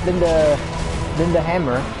than the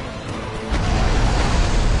hammer.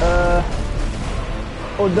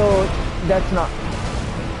 Although that's not.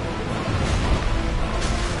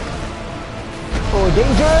 Oh,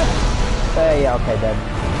 danger! Yeah, okay, dead.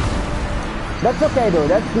 That's okay though.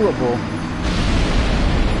 That's doable.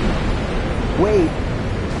 Wait,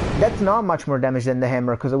 that's not much more damage than the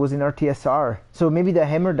hammer because it was in RTSR. So maybe the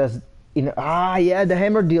hammer does yeah, the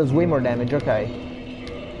hammer deals way more damage. Okay.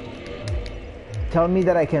 Tell me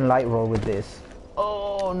that I can light roll with this.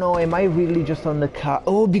 Oh no, am I really just on the car?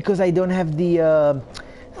 Oh, because I don't have the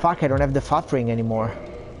fuck, I don't have the FOT ring anymore.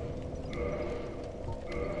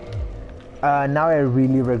 Now I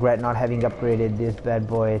really regret not having upgraded this bad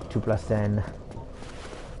boy 2+10.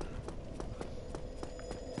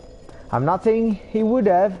 I'm not saying he would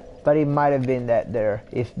have, but it might have been that there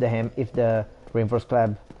if the reinforced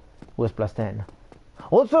club was +10.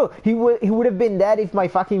 Also, he would have been dead if my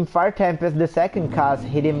fucking Fire Tempest, the second cast,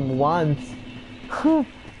 hit him once.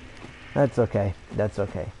 That's okay. That's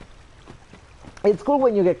okay. It's cool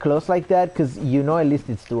when you get close like that because you know at least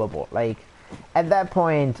it's doable. Like at that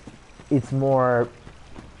point, it's more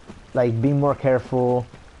like being more careful,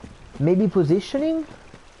 maybe positioning,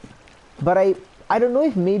 but I don't know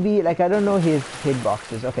if maybe, like, I don't know his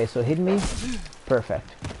hitboxes. Okay, so hit me. Perfect.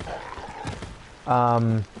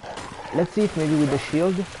 Let's see if maybe with the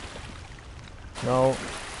shield. No.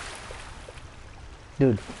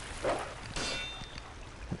 Dude.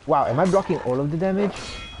 Wow, am I blocking all of the damage?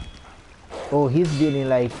 Oh, he's dealing,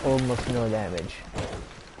 like, almost no damage.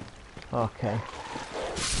 Okay.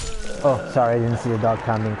 Oh, sorry, I didn't see the dog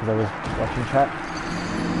coming because I was watching chat.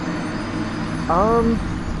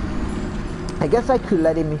 I guess I could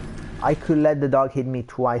let the dog hit me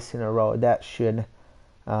twice in a row. That should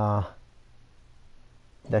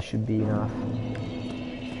be enough.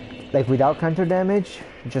 Like without counter damage,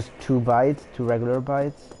 just 2 bites, 2 regular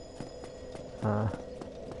bites.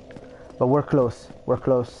 But we're close. We're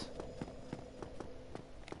close.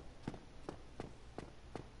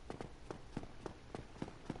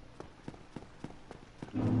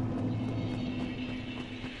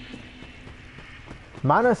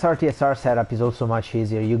 Mana's RTSR setup is also much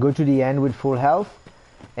easier. You go to the end with full health,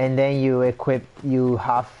 and then you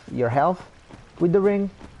half your health with the ring,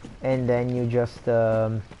 and then you just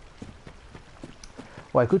well,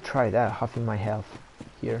 I could try that, halving my health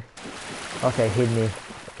here. Okay,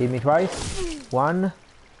 hit me twice. 1.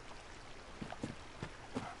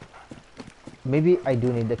 Maybe I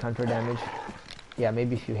do need the counter damage. Yeah,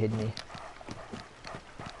 maybe if you hit me.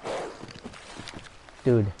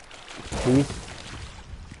 Dude, please.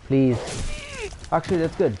 Please. Actually,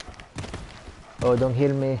 that's good. Oh, don't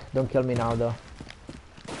kill me. Don't kill me now, though.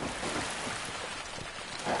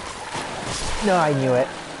 No, I knew it.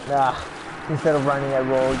 Ah, instead of running, I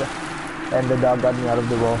rolled. And the dog got me out of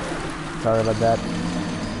the wall. Sorry about that.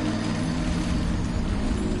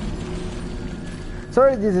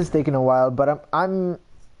 Sorry this is taking a while, but I don't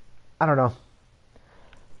know.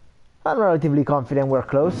 I'm relatively confident we're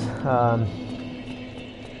close.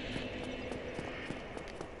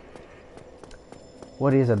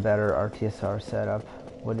 What is a better RTSR setup?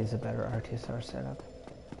 What is a better RTSR setup?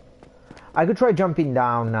 I could try jumping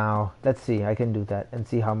down now. Let's see, I can do that and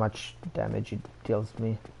see how much damage it deals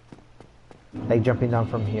me. Like jumping down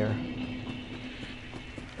from here.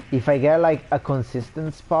 If I get like a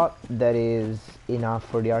consistent spot that is enough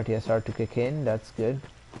for the RTSR to kick in, that's good.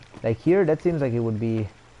 Like here, that seems like it would be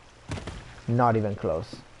not even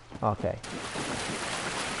close. Okay.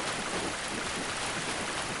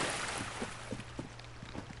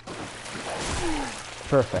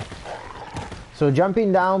 Perfect. So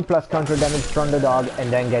jumping down plus counter damage from the dog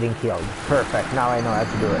and then getting killed. Perfect. Now I know how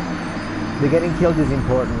to do it. The getting killed is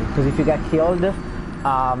important because if you get killed,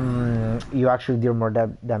 you actually deal more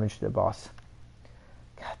damage to the boss.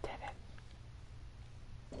 God damn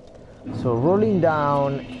it. So rolling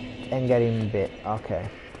down and getting bit. Okay.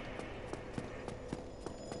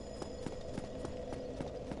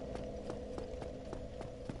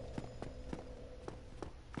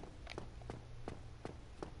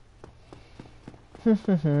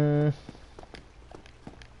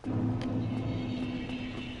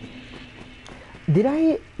 Did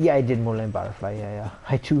I? Yeah, I did Moonlight Butterfly. Yeah.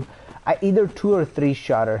 I either 2 or 3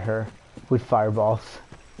 shot at her with fireballs.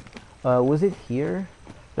 Was it here?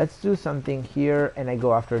 Let's do something here, and I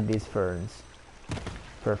go after these ferns.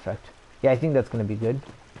 Perfect. Yeah, I think that's gonna be good.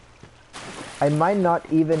 I might not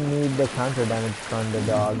even need the counter damage from the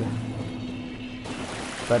dog,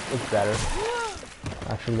 but it's better.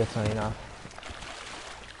 Actually, that's not enough.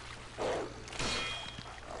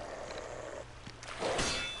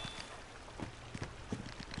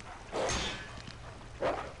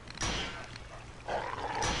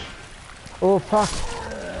 Oh fuck!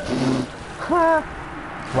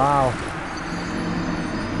 Wow.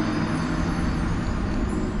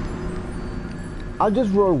 I'll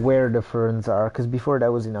just roll where the ferns are, because before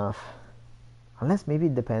that was enough. Unless maybe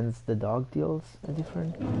it depends, the dog deals a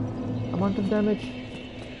different amount of damage.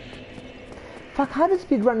 Fuck, how do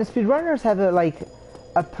speedrunners? Speedrunners have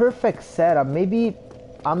a perfect setup. Maybe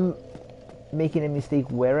I'm making a mistake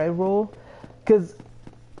where I roll, because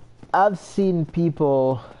I've seen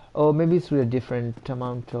people... Oh, maybe it's with a different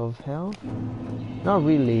amount of health? Not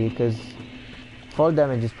really, because fall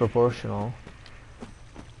damage is proportional.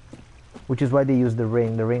 Which is why they use the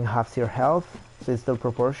ring. The ring halves your health, so it's still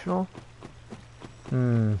proportional.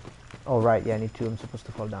 Oh right, yeah, I need to. I'm supposed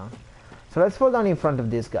to fall down. So let's fall down in front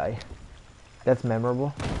of this guy. That's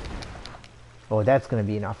memorable. Oh, that's gonna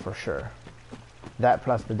be enough for sure. That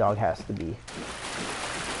plus the dog has to be.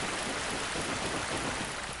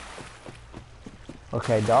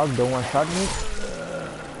 Okay, dog, don't one-shot me.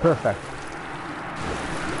 Perfect.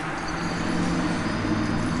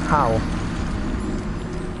 How?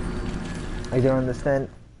 I don't understand.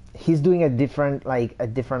 He's doing a different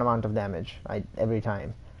amount of damage every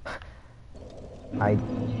time.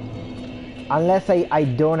 Unless I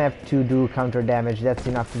don't have to do counter damage, that's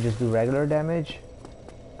enough to just do regular damage.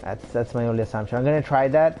 That's my only assumption. I'm gonna try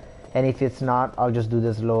that, and if it's not, I'll just do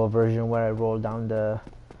this lower version where I roll down the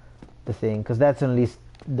thing, because that's at least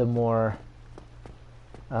the more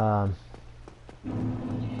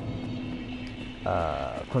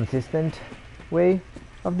consistent way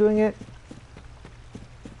of doing it.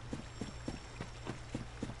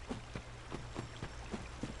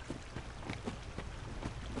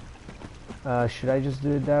 Should I just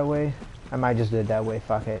do it that way? I might just do it that way,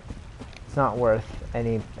 fuck it. It's not worth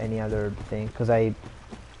any other thing, because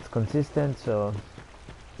it's consistent, so...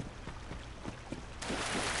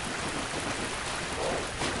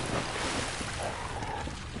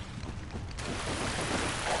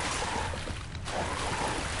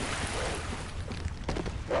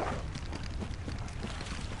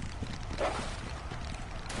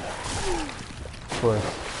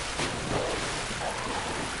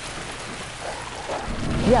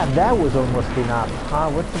 Yeah, that was almost enough.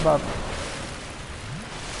 What's about...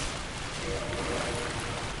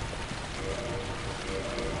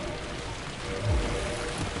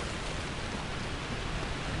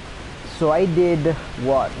 So I did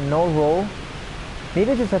what? No roll?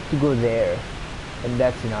 Maybe I just have to go there. And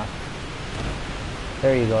that's enough.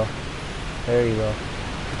 There you go. There you go.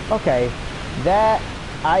 Okay. That,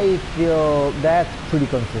 I feel, that's pretty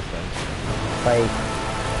consistent. Like,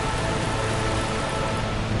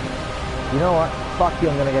 you know what? Fuck you,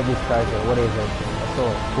 I'm gonna get this treasure. What is it? So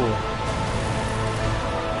cool.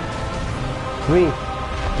 3.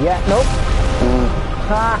 Yeah, nope.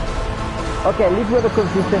 Ha! Okay, at least we have a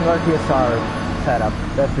consistent RTSR setup.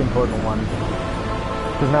 That's the important one.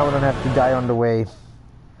 Because now we don't have to die on the way.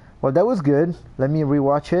 Well, that was good. Let me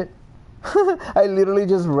rewatch it. I literally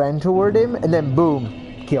just ran toward him and then boom,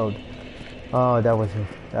 killed. Oh,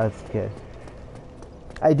 that's good.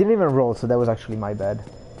 I didn't even roll, so that was actually my bad.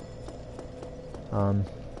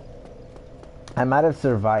 I might have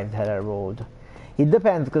survived had I rolled. It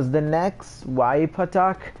depends, because the next wipe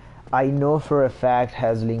attack, I know for a fact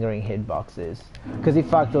has lingering hitboxes. Because it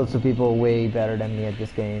fucked also people way better than me at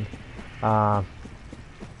this game.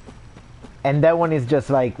 And that one is just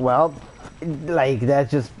like, well, like that's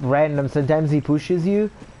just random. Sometimes he pushes you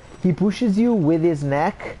with his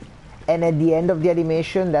neck, and at the end of the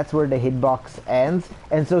animation, that's where the hitbox ends.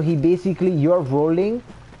 And so he basically, you're rolling,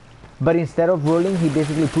 but instead of rolling, he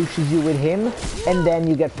basically pushes you with him, and then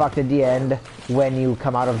you get fucked at the end when you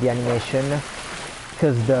come out of the animation.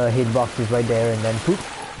 Because the hitbox is right there, and then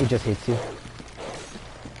poof, it just hits you.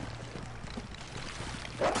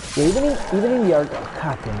 Yeah, even in the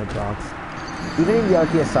God damn it, dogs. Even in the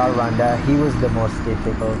RTSR run, he was the most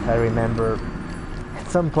difficult. I remember at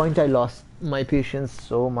some point I lost my patience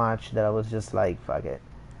so much that I was just like, fuck it.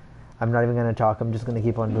 I'm not even gonna talk. I'm just gonna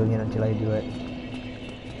keep on doing it until I do it.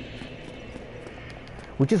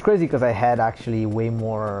 Which is crazy because I had actually way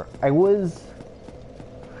more.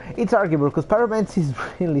 It's arguable because Pyromancy is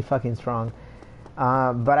really fucking strong.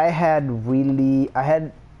 But I had,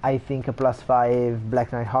 I think, a +5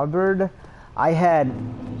 Black Knight Halberd. I had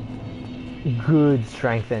good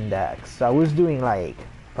strength and dex. So I was doing like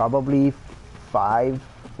probably 400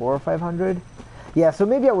 or 500. Yeah, so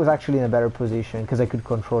maybe I was actually in a better position because I could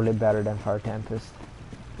control it better than Fire Tempest.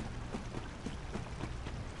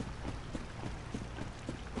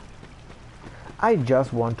 I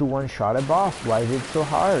just want to one-shot a boss. Why is it so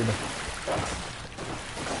hard?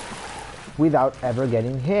 Without ever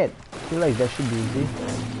getting hit. I feel like that should be easy.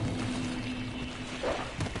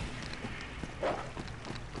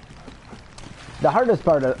 The hardest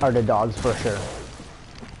part are the dogs for sure.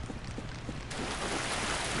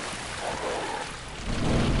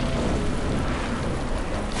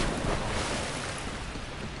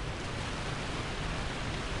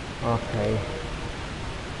 Okay.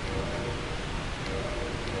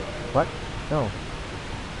 What? No.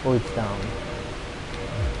 Oh, it's down.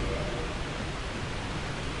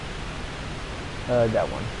 That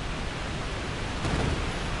one.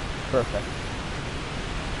 Perfect.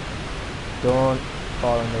 Don't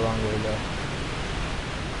fall in the wrong way though.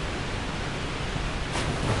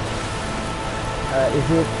 Is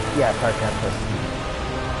it? Yeah, Fire Tempest.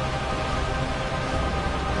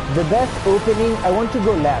 The best opening, I want to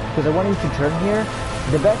go left because I want him to turn here.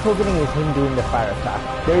 The best opening is him doing the fire attack.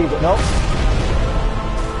 There you go. Nope.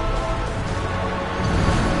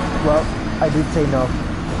 Well, I did say no.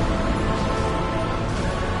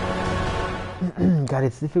 God,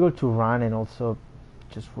 it's difficult to run and also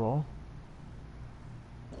just roll.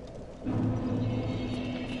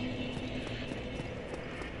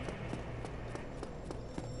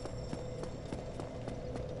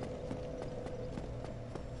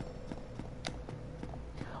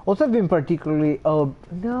 Also, I've been particularly... Oh,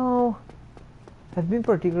 no. I've been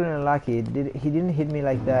particularly unlucky. He didn't hit me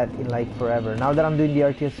like that in like forever. Now that I'm doing the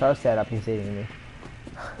RTSR setup, he's hitting me.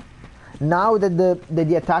 Now that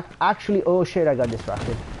the attack actually... Oh shit, I got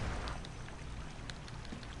distracted.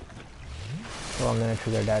 So I'm gonna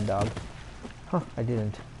trigger that dog. Huh, I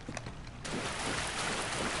didn't.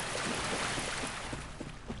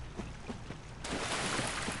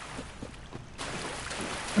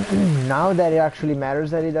 Now that it actually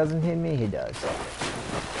matters that he doesn't hit me, he does.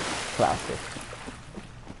 Classic.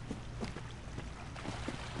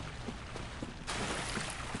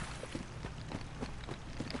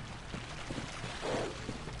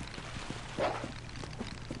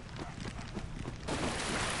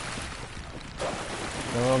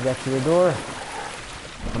 Then we'll get to the door.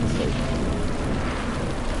 I'm safe.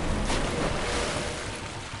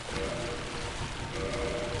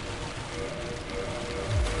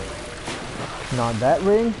 Not that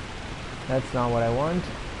ring. That's not what I want.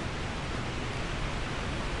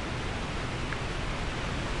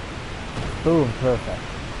 Boom, perfect.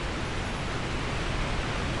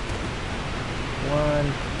 1,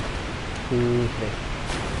 2, 3.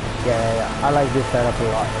 Yeah, I like this setup a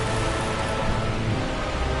lot.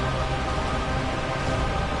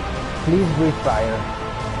 Please breathe fire.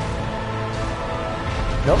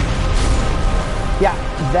 Nope. Yeah,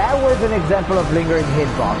 that was an example of lingering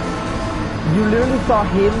hitbox. You literally saw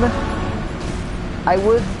him. I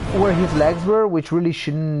was where his legs were, which really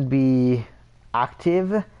shouldn't be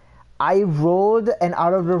active. I rolled, and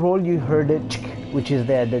out of the roll you heard it, which is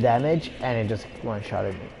the damage, and it just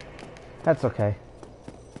one-shotted me. That's okay.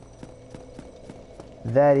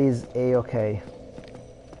 That is a-okay.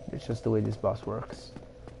 It's just the way this boss works.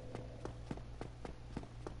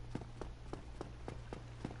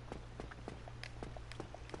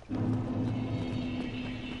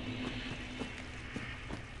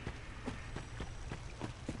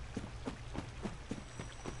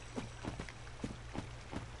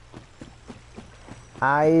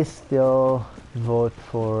 I still vote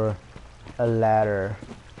for a ladder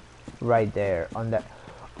right there on that.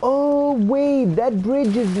 Oh wait, that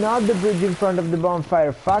bridge is not the bridge in front of the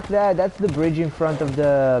bonfire. Fuck that, that's the bridge in front of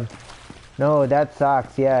the... No, that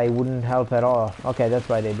sucks. Yeah, it wouldn't help at all. Okay, that's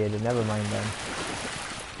why they did it. Never mind then.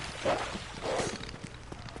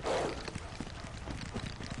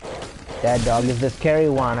 That dog is the scary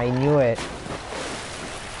one. I knew it.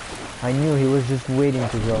 I knew he was just waiting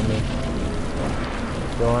to kill me.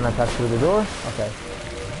 Don't attack through the door? Okay.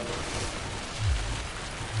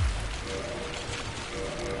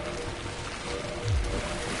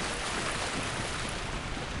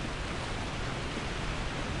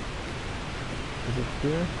 Is it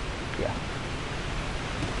here? Yeah.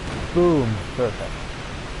 Boom. Perfect.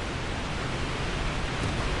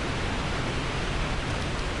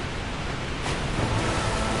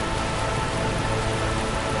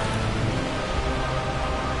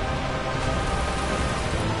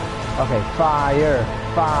 Okay, fire!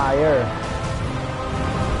 Fire!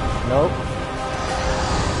 Nope.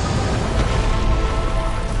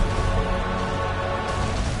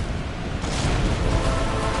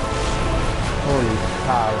 Holy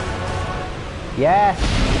cow. Yes!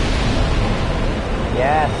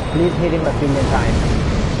 Yes, please hit him a billion times.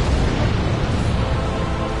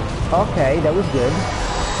 Okay, that was good.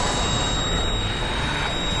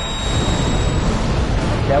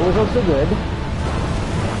 That was also good.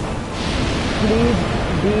 Please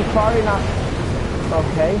be far enough.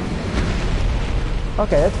 Okay.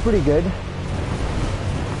 Okay, that's pretty good.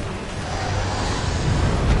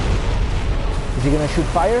 Is he gonna shoot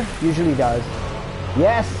fire? Usually does.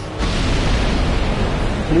 Yes!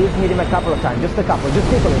 Please hit him a couple of times. Just a couple. Just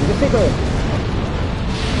tickle him. Just tickle him.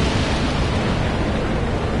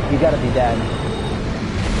 You gotta be dead.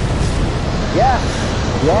 Yes!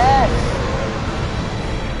 Yes!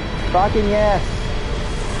 Fucking yes!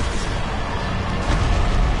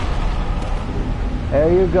 There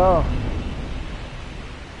you go.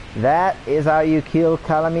 That is how you kill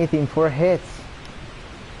Calamith in 4 hits.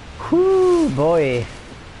 Whoo, boy.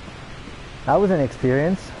 That was an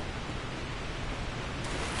experience.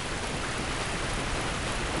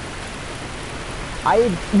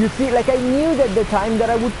 You see, like I knew that the time that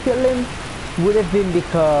I would kill him would have been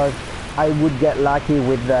because I would get lucky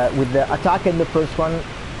with the attack and the first one.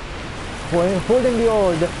 Holding the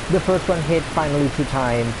orb, the first one hit finally 2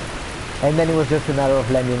 times. And then it was just a matter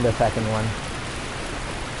of landing the second one.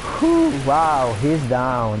 Whew, wow, he's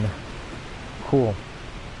down. Cool.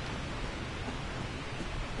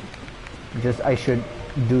 I should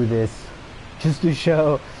do this. Just to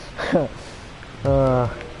show.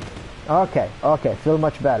 Okay, feel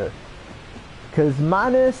much better. Because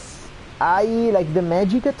Manus, like the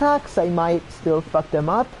magic attacks, I might still fuck them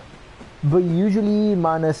up. But usually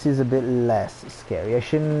Manus is a bit less scary. I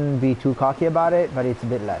shouldn't be too cocky about it, but it's a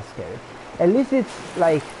bit less scary. At least it's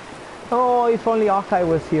like, oh, if only Hawkeye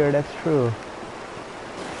was here, that's true.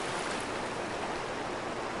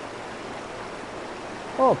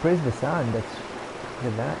 Oh, praise the sun, look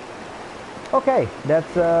at that. Okay,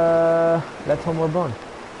 that's Homeward Bound.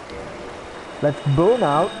 Let's bone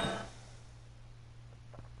out.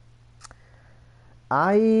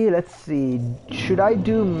 Let's see, should I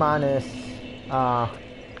do Manus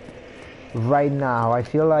right now? I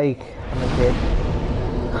feel like I'm a bit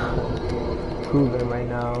proven right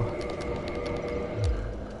now.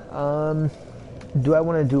 Do I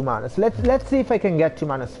want to do Manus? Let's see if I can get to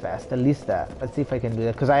Manus fast, at least that. Let's see if I can do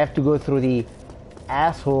that, because I have to go through the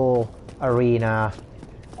asshole arena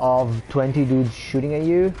of 20 dudes shooting at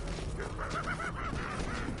you.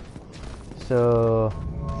 So...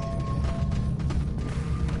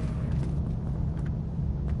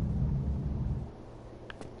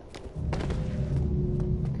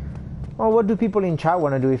 Well, what do people in chat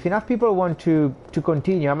want to do? If enough people want to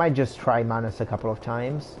continue, I might just try Manus a couple of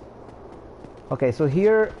times. Okay, so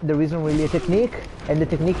here there isn't really a technique, and the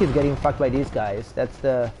technique is getting fucked by these guys. That's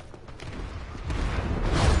the...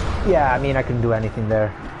 Yeah, I mean, I couldn't do anything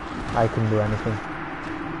there. I couldn't do anything.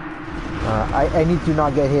 I need to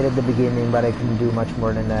not get hit at the beginning, but I couldn't do much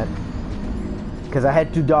more than that. Because I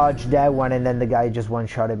had to dodge that one, and then the guy just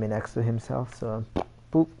one-shotted me next to himself, so...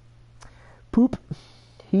 Poop. Poop.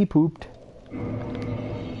 He pooped.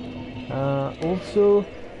 Also...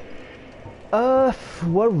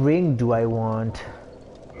 what ring do I want?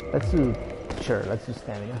 Let's do... Sure, let's do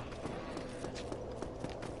stamina.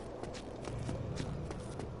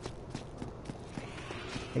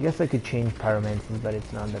 I guess I could change pyromancies, but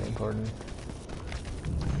it's not that important.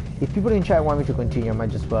 If people in chat want me to continue, I might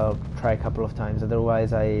just well try a couple of times.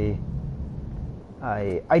 Otherwise, I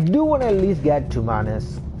do want to at least get to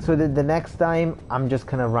Manus, so that the next time I'm just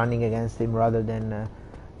kind of running against him rather than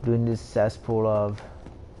doing this cesspool of.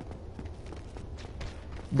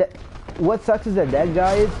 What sucks is that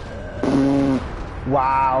guy is.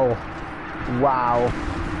 Wow, wow,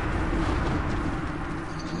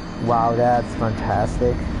 wow! That's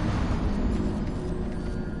fantastic.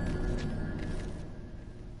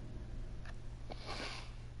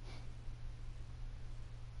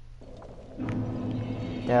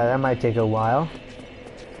 Yeah, that might take a while.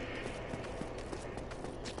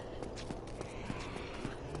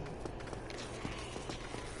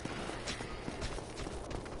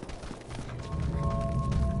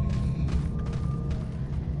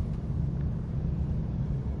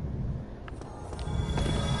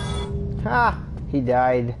 Ha! He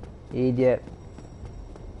died. Idiot.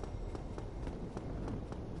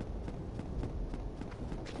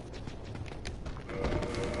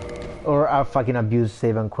 Or I'll fucking abuse,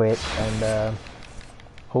 save and quit, and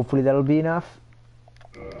hopefully that'll be enough.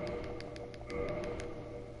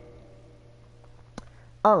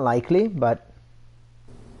 Unlikely, but...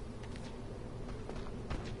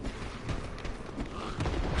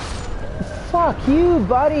 Fuck you,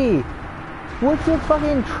 buddy! What's your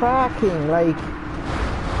fucking tracking? Like...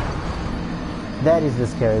 That is the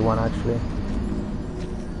scary one, actually.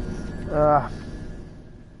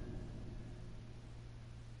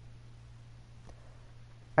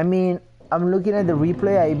 I mean, I'm looking at the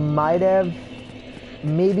replay, I might have,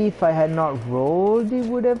 maybe if I had not rolled it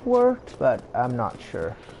would have worked, but I'm not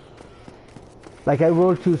sure. Like I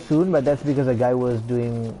rolled too soon, but that's because a guy was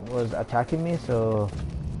attacking me, so...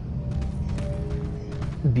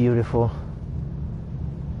 Beautiful.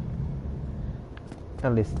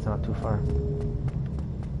 At least it's not too far.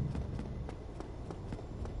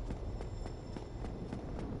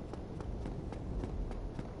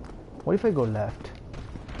 What if I go left?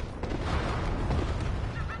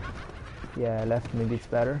 Yeah, left, maybe it's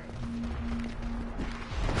better.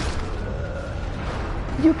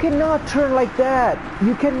 You cannot turn like that!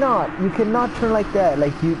 You cannot turn like that.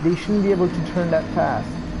 Like, they shouldn't be able to turn that fast.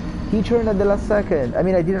 He turned at the last second. I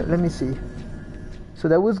mean, I didn't, let me see. So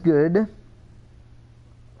that was good.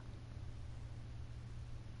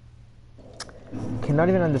 Cannot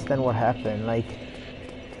even understand what happened. Like,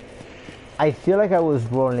 I feel like I was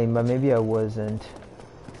rolling, but maybe I wasn't.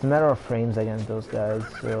 It's a matter of frames against those guys,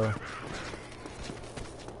 so...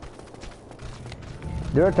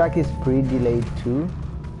 Their attack is pretty delayed too.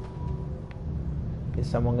 Is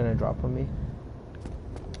someone gonna drop on me?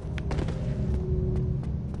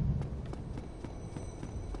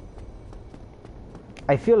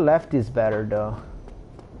 I feel left is better though.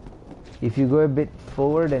 If you go a bit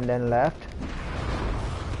forward and then left.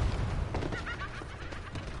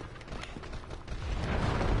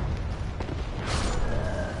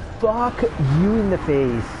 Fuck you in the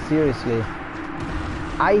face, seriously.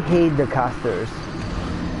 I hate the casters.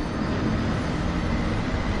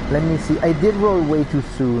 Let me see, I did roll way too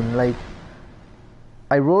soon, like,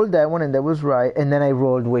 I rolled that one and that was right, and then I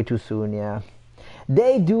rolled way too soon, yeah.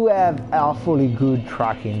 They do have awfully good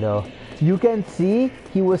tracking though. You can see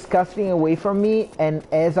he was casting away from me, and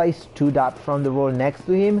as I stood up from the roll next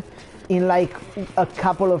to him, in like a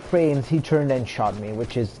couple of frames he turned and shot me,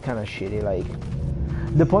 which is kind of shitty. Like,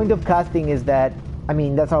 the point of casting is that, I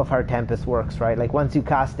mean, that's how Fire Tempest works, right? Like, once you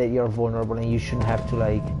cast it, you're vulnerable and you shouldn't have to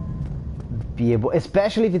like be able,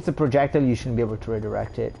 especially if it's a projectile, you shouldn't be able to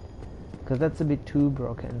redirect it, because that's a bit too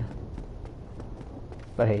broken.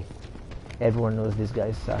 But hey, everyone knows these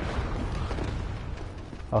guys suck.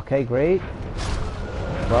 Okay, great.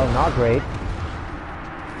 Well, not great.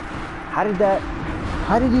 How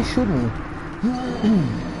did he shoot me?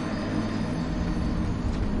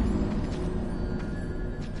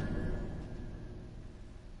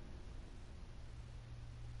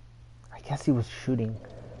 I guess he was shooting.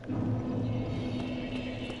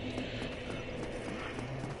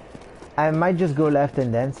 I might just go left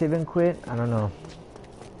and then save and quit. I don't know.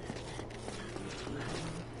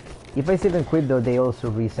 If I save and quit though, they also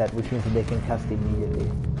reset, which means that they can cast immediately.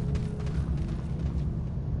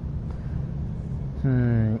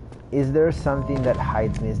 Is there something that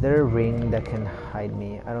hides me? Is there a ring that can hide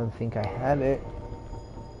me? I don't think I have it.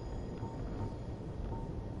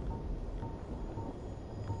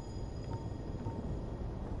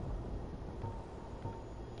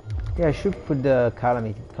 Yeah, I should put the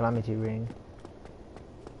calamity ring.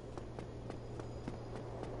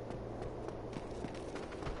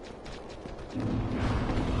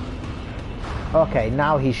 Okay,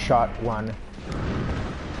 now he shot one.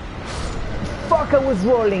 Fuck, I was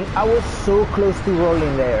rolling. I was so close to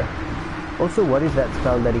rolling there. Also, what is that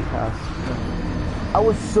spell that he cast? I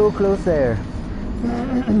was so close there.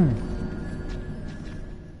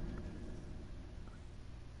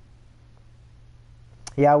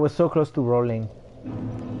 Yeah, I was so close to rolling.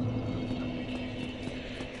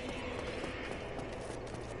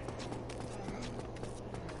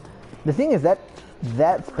 The thing is that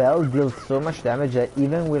spell deals so much damage that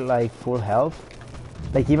even with like full health,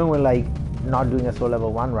 like even with like not doing a soul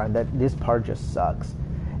level 1 run, that this part just sucks.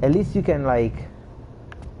 At least you can like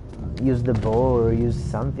use the bow or use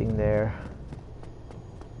something there.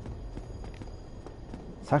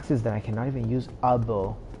 Sucks is that I cannot even use a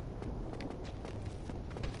bow.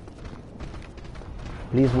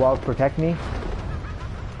 Please, wall, protect me.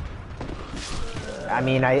 I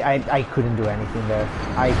mean, I couldn't do anything there.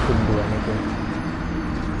 I couldn't do anything.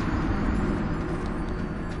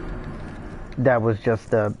 That was just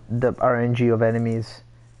the RNG of enemies.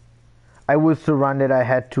 I was surrounded, I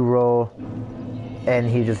had to roll, and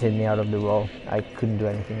he just hit me out of the roll. I couldn't do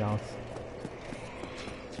anything else.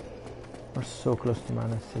 We're so close to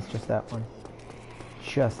Manus, it's just that one.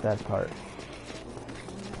 Just that part.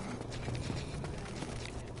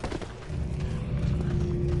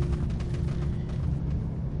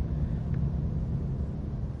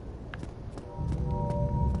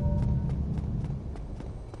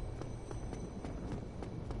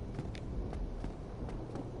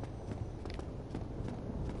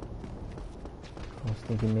 I was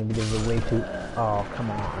thinking maybe there's a way to... Oh,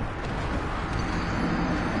 come on.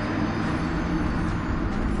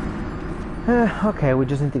 Okay, we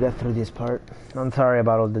just need to get through this part. I'm sorry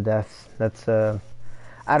about all the deaths. That's, I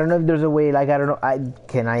don't know if there's a way, like, I don't know,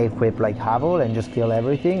 can I equip, like, Havel and just kill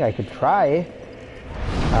everything? I could try.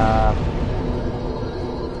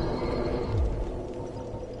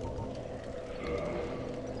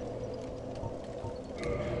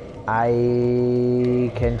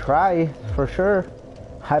 I can try, for sure.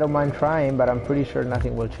 I don't mind trying, but I'm pretty sure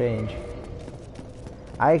nothing will change.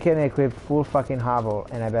 I can equip full fucking Havel,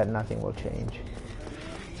 and I bet nothing will change.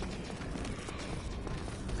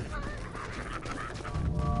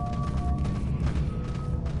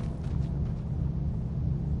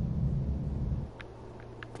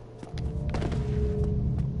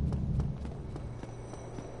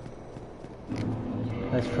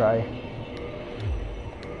 Let's try.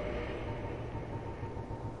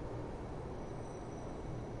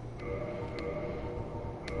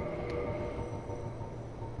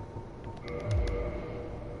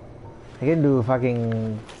 I can do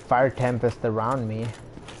fucking Fire Tempest around me.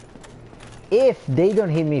 If they don't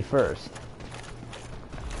hit me first.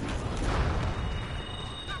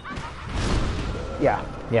 Yeah,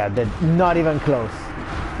 they're not even close.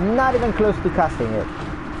 Not even close to casting it.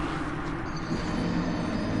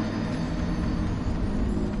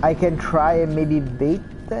 I can try and maybe bait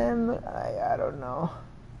them. I don't know.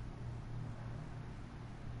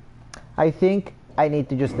 I think I need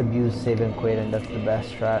to just abuse save and quit, and that's the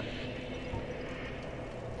best strat.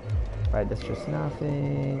 Right, that's just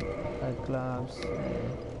nothing. 5 gloves.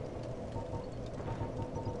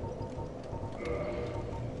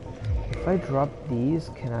 If I drop these,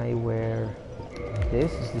 can I wear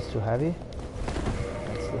this? Is this too heavy?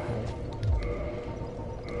 That's too heavy.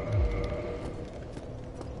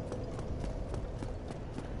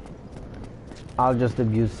 I'll just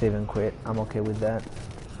abuse save and quit. I'm okay with that.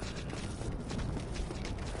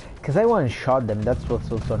 Because I one-shot them, that's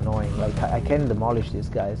what's also annoying. Like, I can demolish these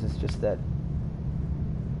guys, it's just that...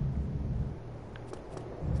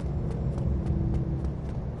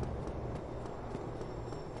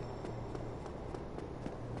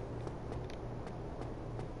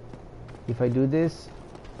 If I do this...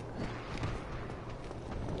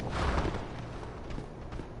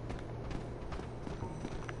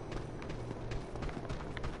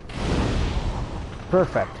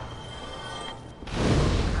 Perfect.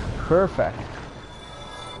 Perfect.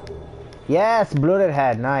 Yes, bloated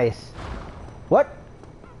head, nice. What?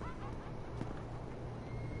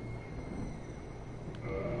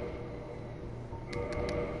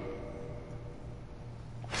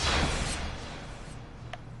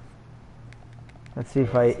 Let's see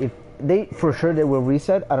if they, for sure they will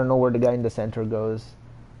reset. I don't know where the guy in the center goes.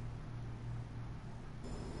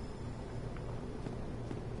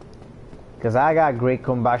 Because I got great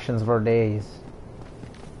combustions for days.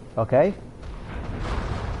 Okay?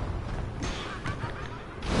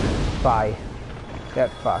 Bye. Get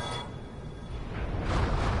fucked.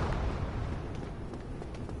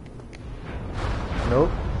 Nope.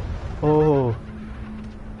 Oh.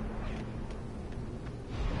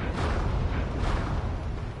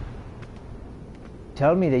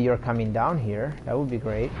 Tell me that you're coming down here. That would be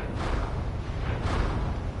great.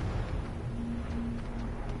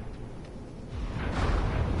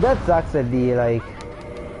 That sucks that the like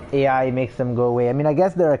AI makes them go away. I mean, I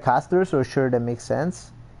guess they're a caster, so sure that makes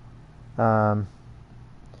sense. But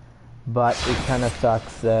it kind of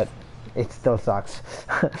sucks that it still sucks.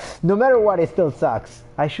 No matter what, it still sucks.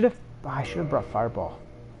 I should have brought Fireball.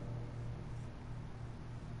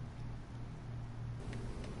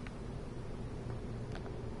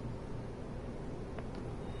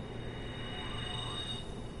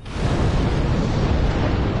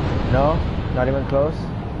 No, not even close.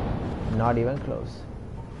 Not even close.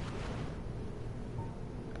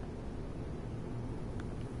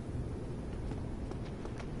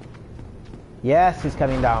 Yes, he's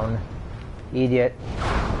coming down. Idiot.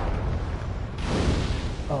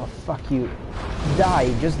 Oh, fuck you.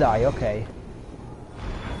 Die, just die, okay.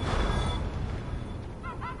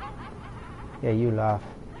 Yeah, you laugh.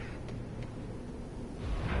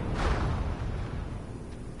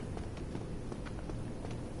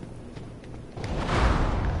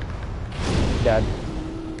 Dead.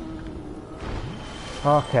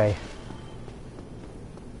 Okay.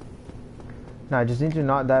 Now I just need to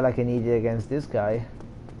not die like an idiot against this guy.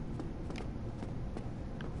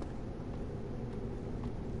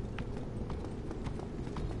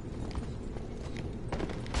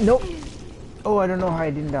 Nope. Oh, I don't know how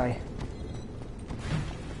I didn't die.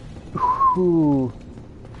 Ooh.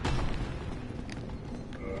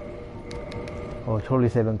 Oh, totally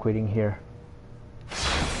safe on quitting here.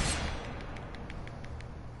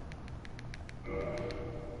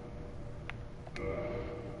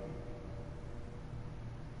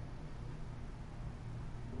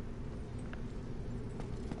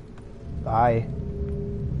 Bye.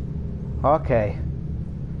 Okay.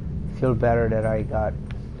 Feel better that I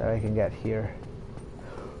can get here.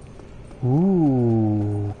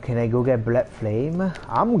 Ooh, can I go get Black Flame?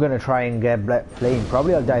 I'm gonna try and get Black Flame.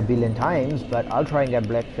 Probably I'll die a billion times, but I'll try and get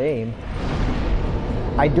Black Flame.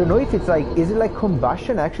 I don't know if it's like, is it like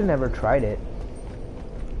combustion? I actually never tried it.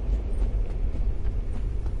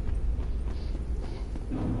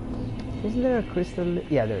 Isn't there a crystal?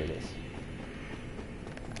 Yeah, there it is.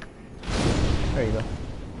 There you go.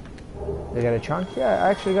 They got a chunk? Yeah, I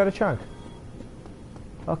actually got a chunk.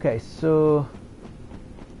 Okay, so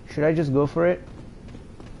should I just go for it?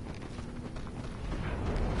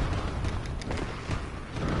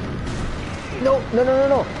 No, no, no, no,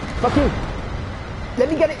 no. Fuck you. Let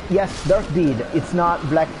me get it. Yes, Dark Deed. It's not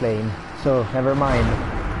Black Flame, so never mind.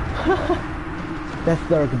 That's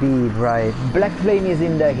Dark Deed, right. Black Flame is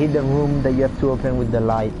in the hidden room that you have to open with the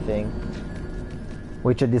light thing.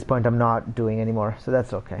 Which at this point I'm not doing anymore, so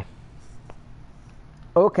that's okay.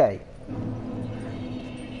 Okay.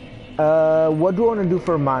 What do I want to do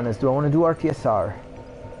for manas? Do I want to do RTSR?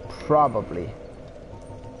 Probably.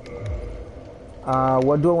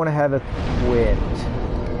 What do I want to have equipped?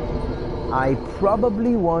 I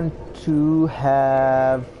probably want to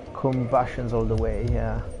have combustions all the way,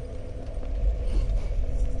 yeah.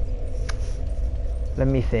 Let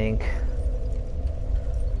me think.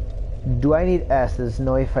 Do I need S's?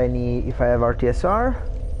 No, if I have RTSR,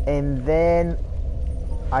 and then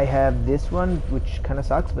I have this one, which kind of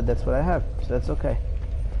sucks, but that's what I have, so that's okay.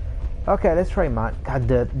 Okay, let's try man. God,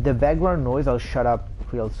 the background noise. I'll shut up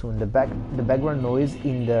real soon. The background noise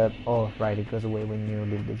in the, oh right, it goes away when you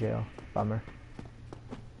leave the jail. Bummer.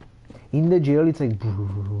 In the jail, it's like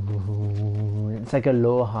it's like a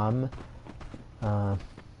low hum.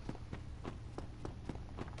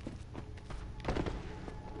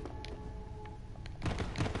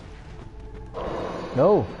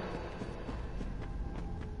 No.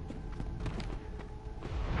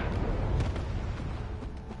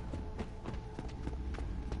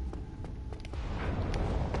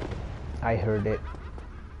 I heard it.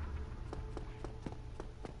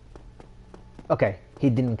 Okay, he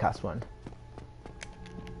didn't cast one.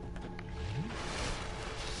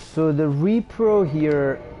 So the repro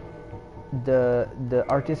here, the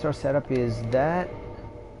RTSR setup is that,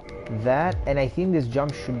 and I think this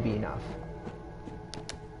jump should be enough.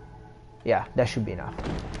 Yeah, that should be enough.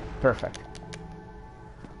 Perfect.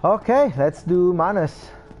 Okay, let's do Manus.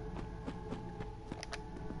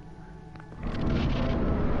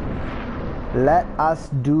 Let us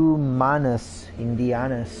do Manus,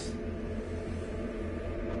 Indianus.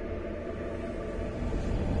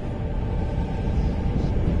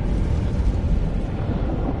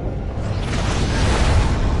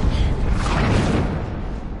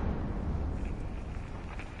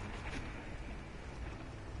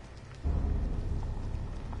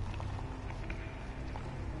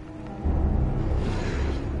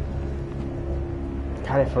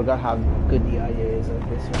 God, I forgot how good the idea is of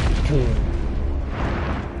this one.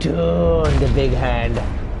 Toon, the big hand.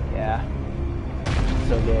 Yeah,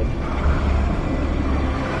 so good.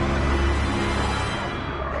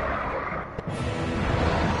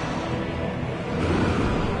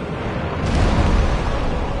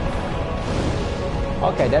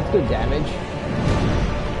 Okay, that's good damage.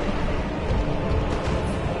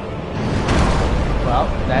 Well,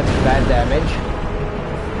 that's bad damage.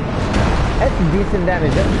 That's decent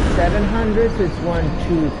damage. That's 700, so it's 1,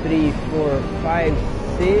 2, 3, 4, 5,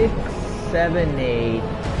 6, 7, 8.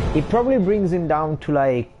 It probably brings him down to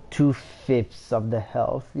like 2/5 of the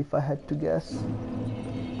health, if I had to guess.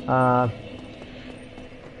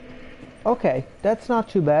 Okay, that's not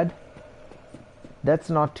too bad. That's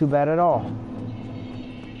not too bad at all.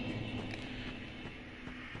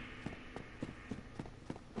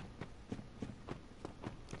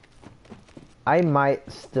 I might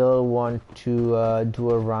still want to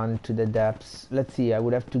do a run to the depths. Let's see, I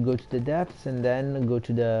would have to go to the depths and then go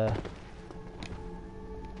to the...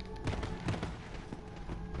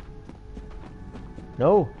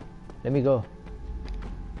 No! Let me go.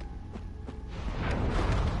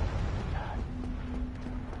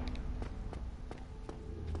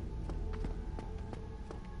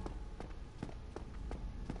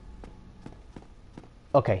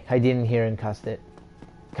 Okay, I didn't hear and cast it.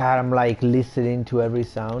 God, I'm like listening to every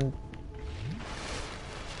sound.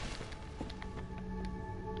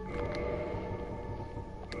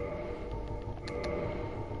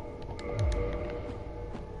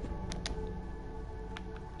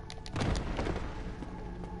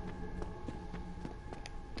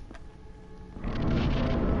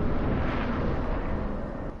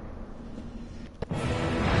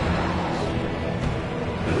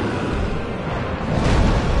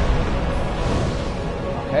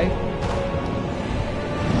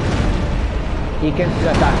 He can still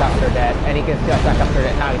attack after that, and he can still attack after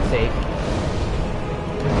that. Now it's safe.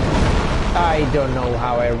 I don't know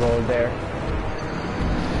how I rolled there.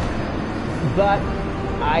 But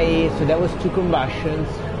so that was 2 combustions.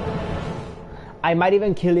 I might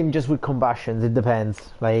even kill him just with combustions, it depends.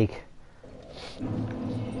 Like,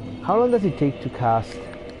 how long does it take to cast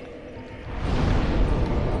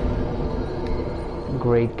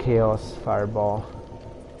Great Chaos Fireball?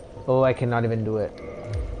 Oh, I cannot even do it.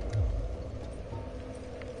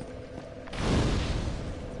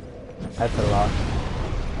 That's a lot.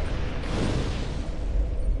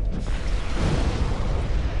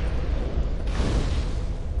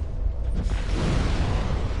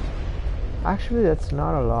 Actually, that's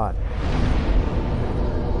not a lot.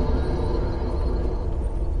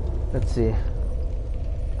 Let's see.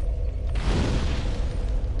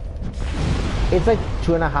 It's like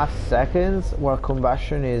 2.5 seconds, where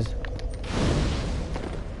combustion is...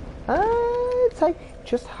 it's like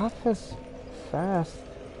just half as fast.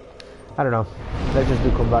 I don't know. Let's just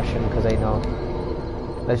do combustion because I know.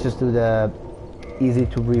 Let's just do the easy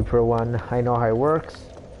to reaper one. I know how it works.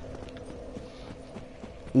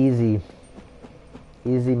 Easy.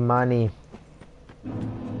 Easy money.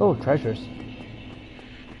 Oh, treasures.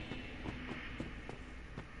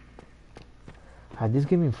 This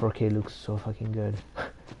game in 4K looks so fucking good.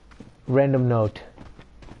 Random note.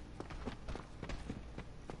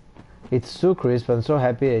 It's so crisp. I'm so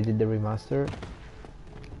happy I did the remaster.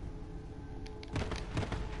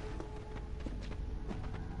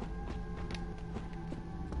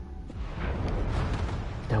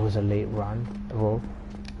 That was a late roll.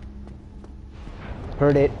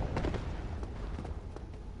 Heard it.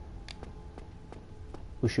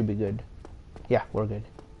 We should be good. Yeah, we're good.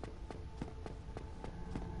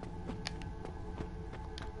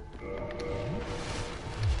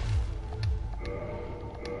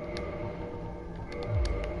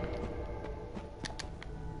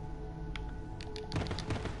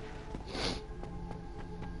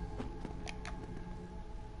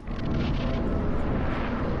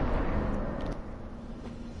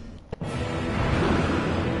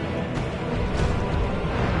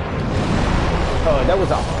 That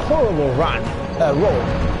was a horrible roll.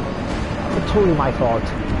 Totally my fault.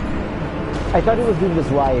 I thought he was doing this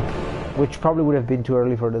right. which probably would have been too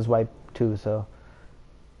early for this wipe too, so.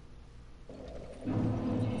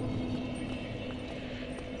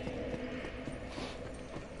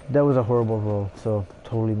 That was a horrible roll, so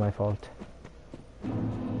totally my fault.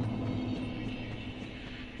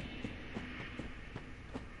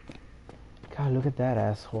 God, look at that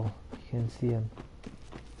asshole. You can see him.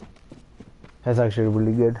 That's actually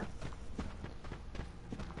really good.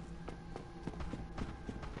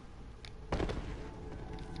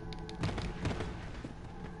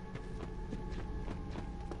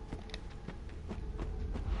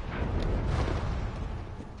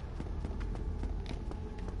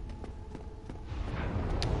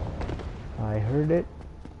 I heard it.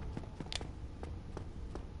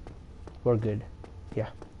 We're good. Yeah.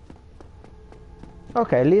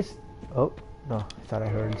 Okay, at least... Oh, no. I thought I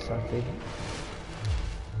heard something.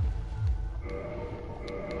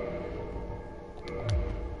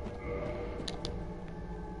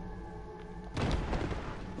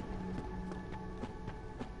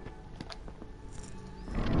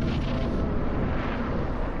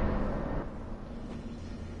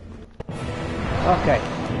 Okay.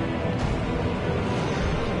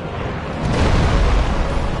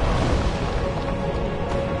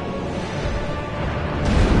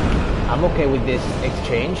 I'm okay with this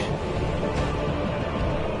exchange.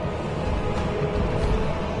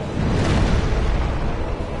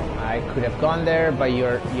 I could have gone there, but you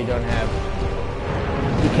don't have.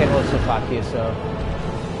 He can also fuck you, so.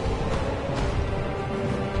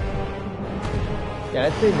 Yeah,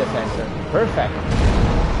 let's do the defensor. Perfect.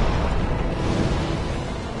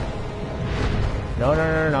 No,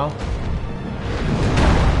 no, no, no.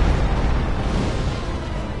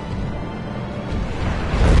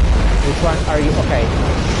 Which one are you? Okay.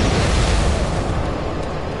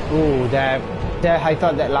 Ooh, that I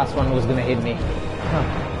thought that last one was gonna hit me. Huh.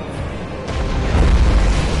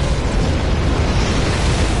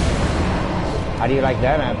 How do you like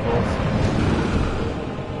that, apples?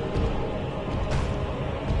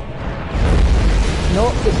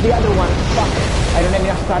 No, it's the other one. Fuck. I don't have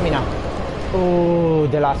enough stamina. Oh,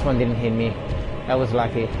 the last one didn't hit me. That was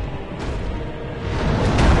lucky.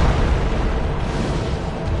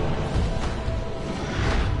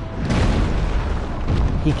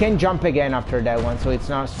 He can jump again after that one, so it's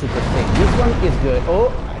not super thick. This one is good.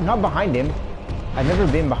 Oh, not behind him. I've never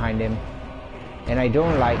been behind him. And I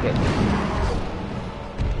don't like it.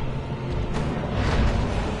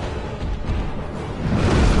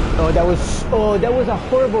 Oh, that was a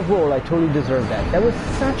horrible roll. I totally deserved that. That was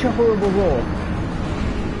such a horrible roll.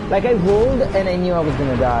 Like, I rolled and I knew I was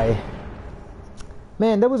gonna die.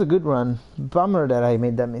 Man, that was a good run. Bummer that I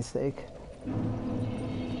made that mistake.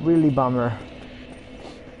 Really bummer.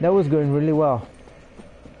 That was going really well.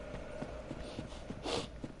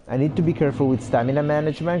 I need to be careful with stamina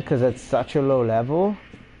management because at such a low level,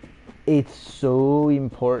 it's so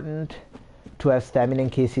important to have stamina in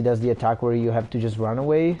case he does the attack where you have to just run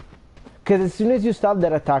away. Because as soon as you stop,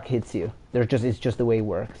 that attack hits you. It's just the way it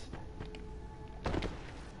works.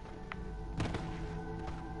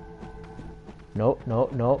 No, no,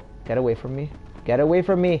 no. Get away from me. Get away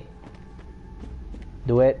from me.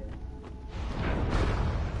 Do it.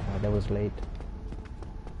 Oh, that was late.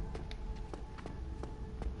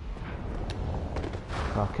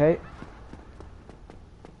 Okay.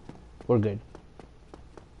 We're good.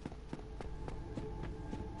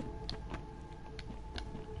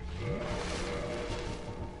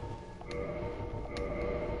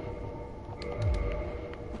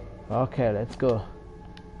 Okay, let's go.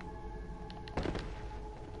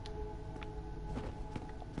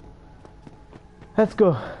 Let's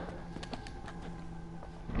go.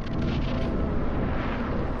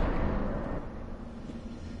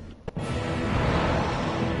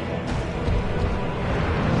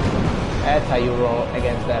 That's how you roll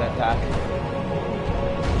against that attack.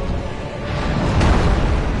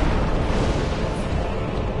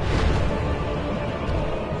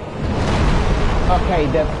 Okay,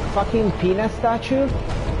 the fucking peanut statue?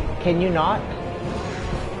 Can you not?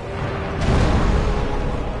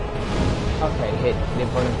 Okay, hit. The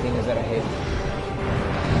important thing is that I hit.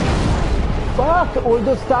 Fuck! All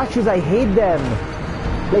those statues, I hate them!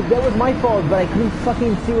 Like, that was my fault, but I couldn't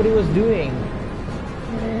fucking see what he was doing.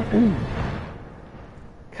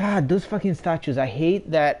 God, those fucking statues, I hate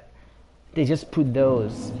that they just put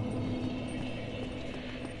those.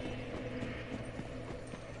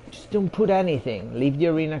 Just don't put anything. Leave the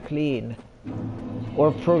arena clean.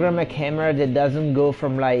 Or program a camera that doesn't go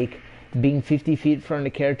from like being 50 feet from the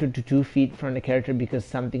character to 2 feet from the character because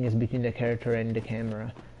something is between the character and the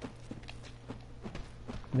camera.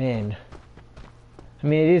 Man. I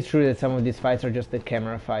mean, it is true that some of these fights are just the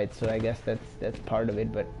camera fights, so I guess that's part of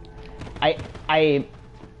it. But I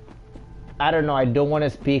don't know. I don't want to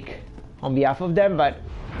speak on behalf of them, but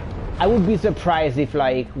I would be surprised if,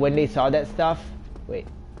 like, when they saw that stuff. Wait.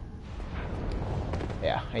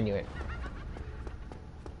 Yeah, I knew it.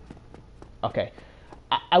 Okay.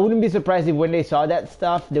 I wouldn't be surprised if when they saw that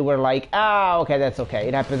stuff, they were like, ah, okay, that's okay.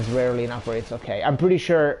 It happens rarely enough where it's okay. I'm pretty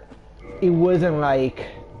sure it wasn't like,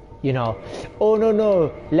 you know, oh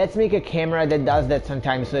no, let's make a camera that does that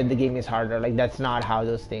sometimes so that the game is harder. Like, that's not how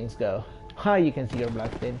those things go. Ha, you can see your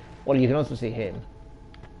blood stain. Well, you can also see him.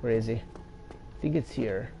 Where is he? I think it's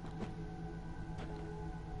here.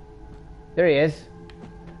 There he is.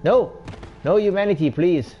 No! No humanity,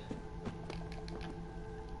 please.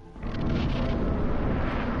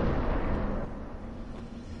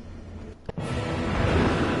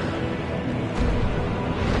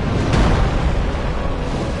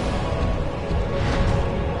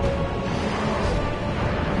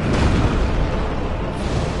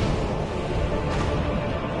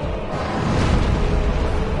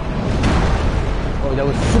 That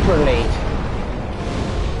was super late.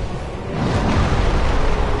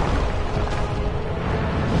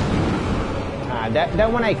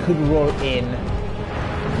 That one I could roll in.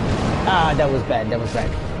 Ah, that was bad. That was bad.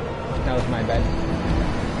 That was my bad.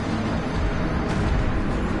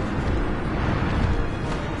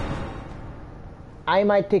 I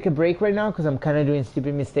might take a break right now because I'm kind of doing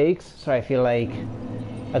stupid mistakes. So I feel like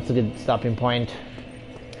that's a good stopping point.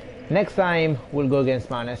 Next time we'll go against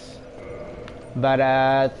Manus.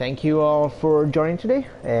 But thank you all for joining today,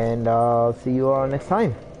 and I'll see you all next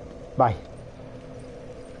time. Bye.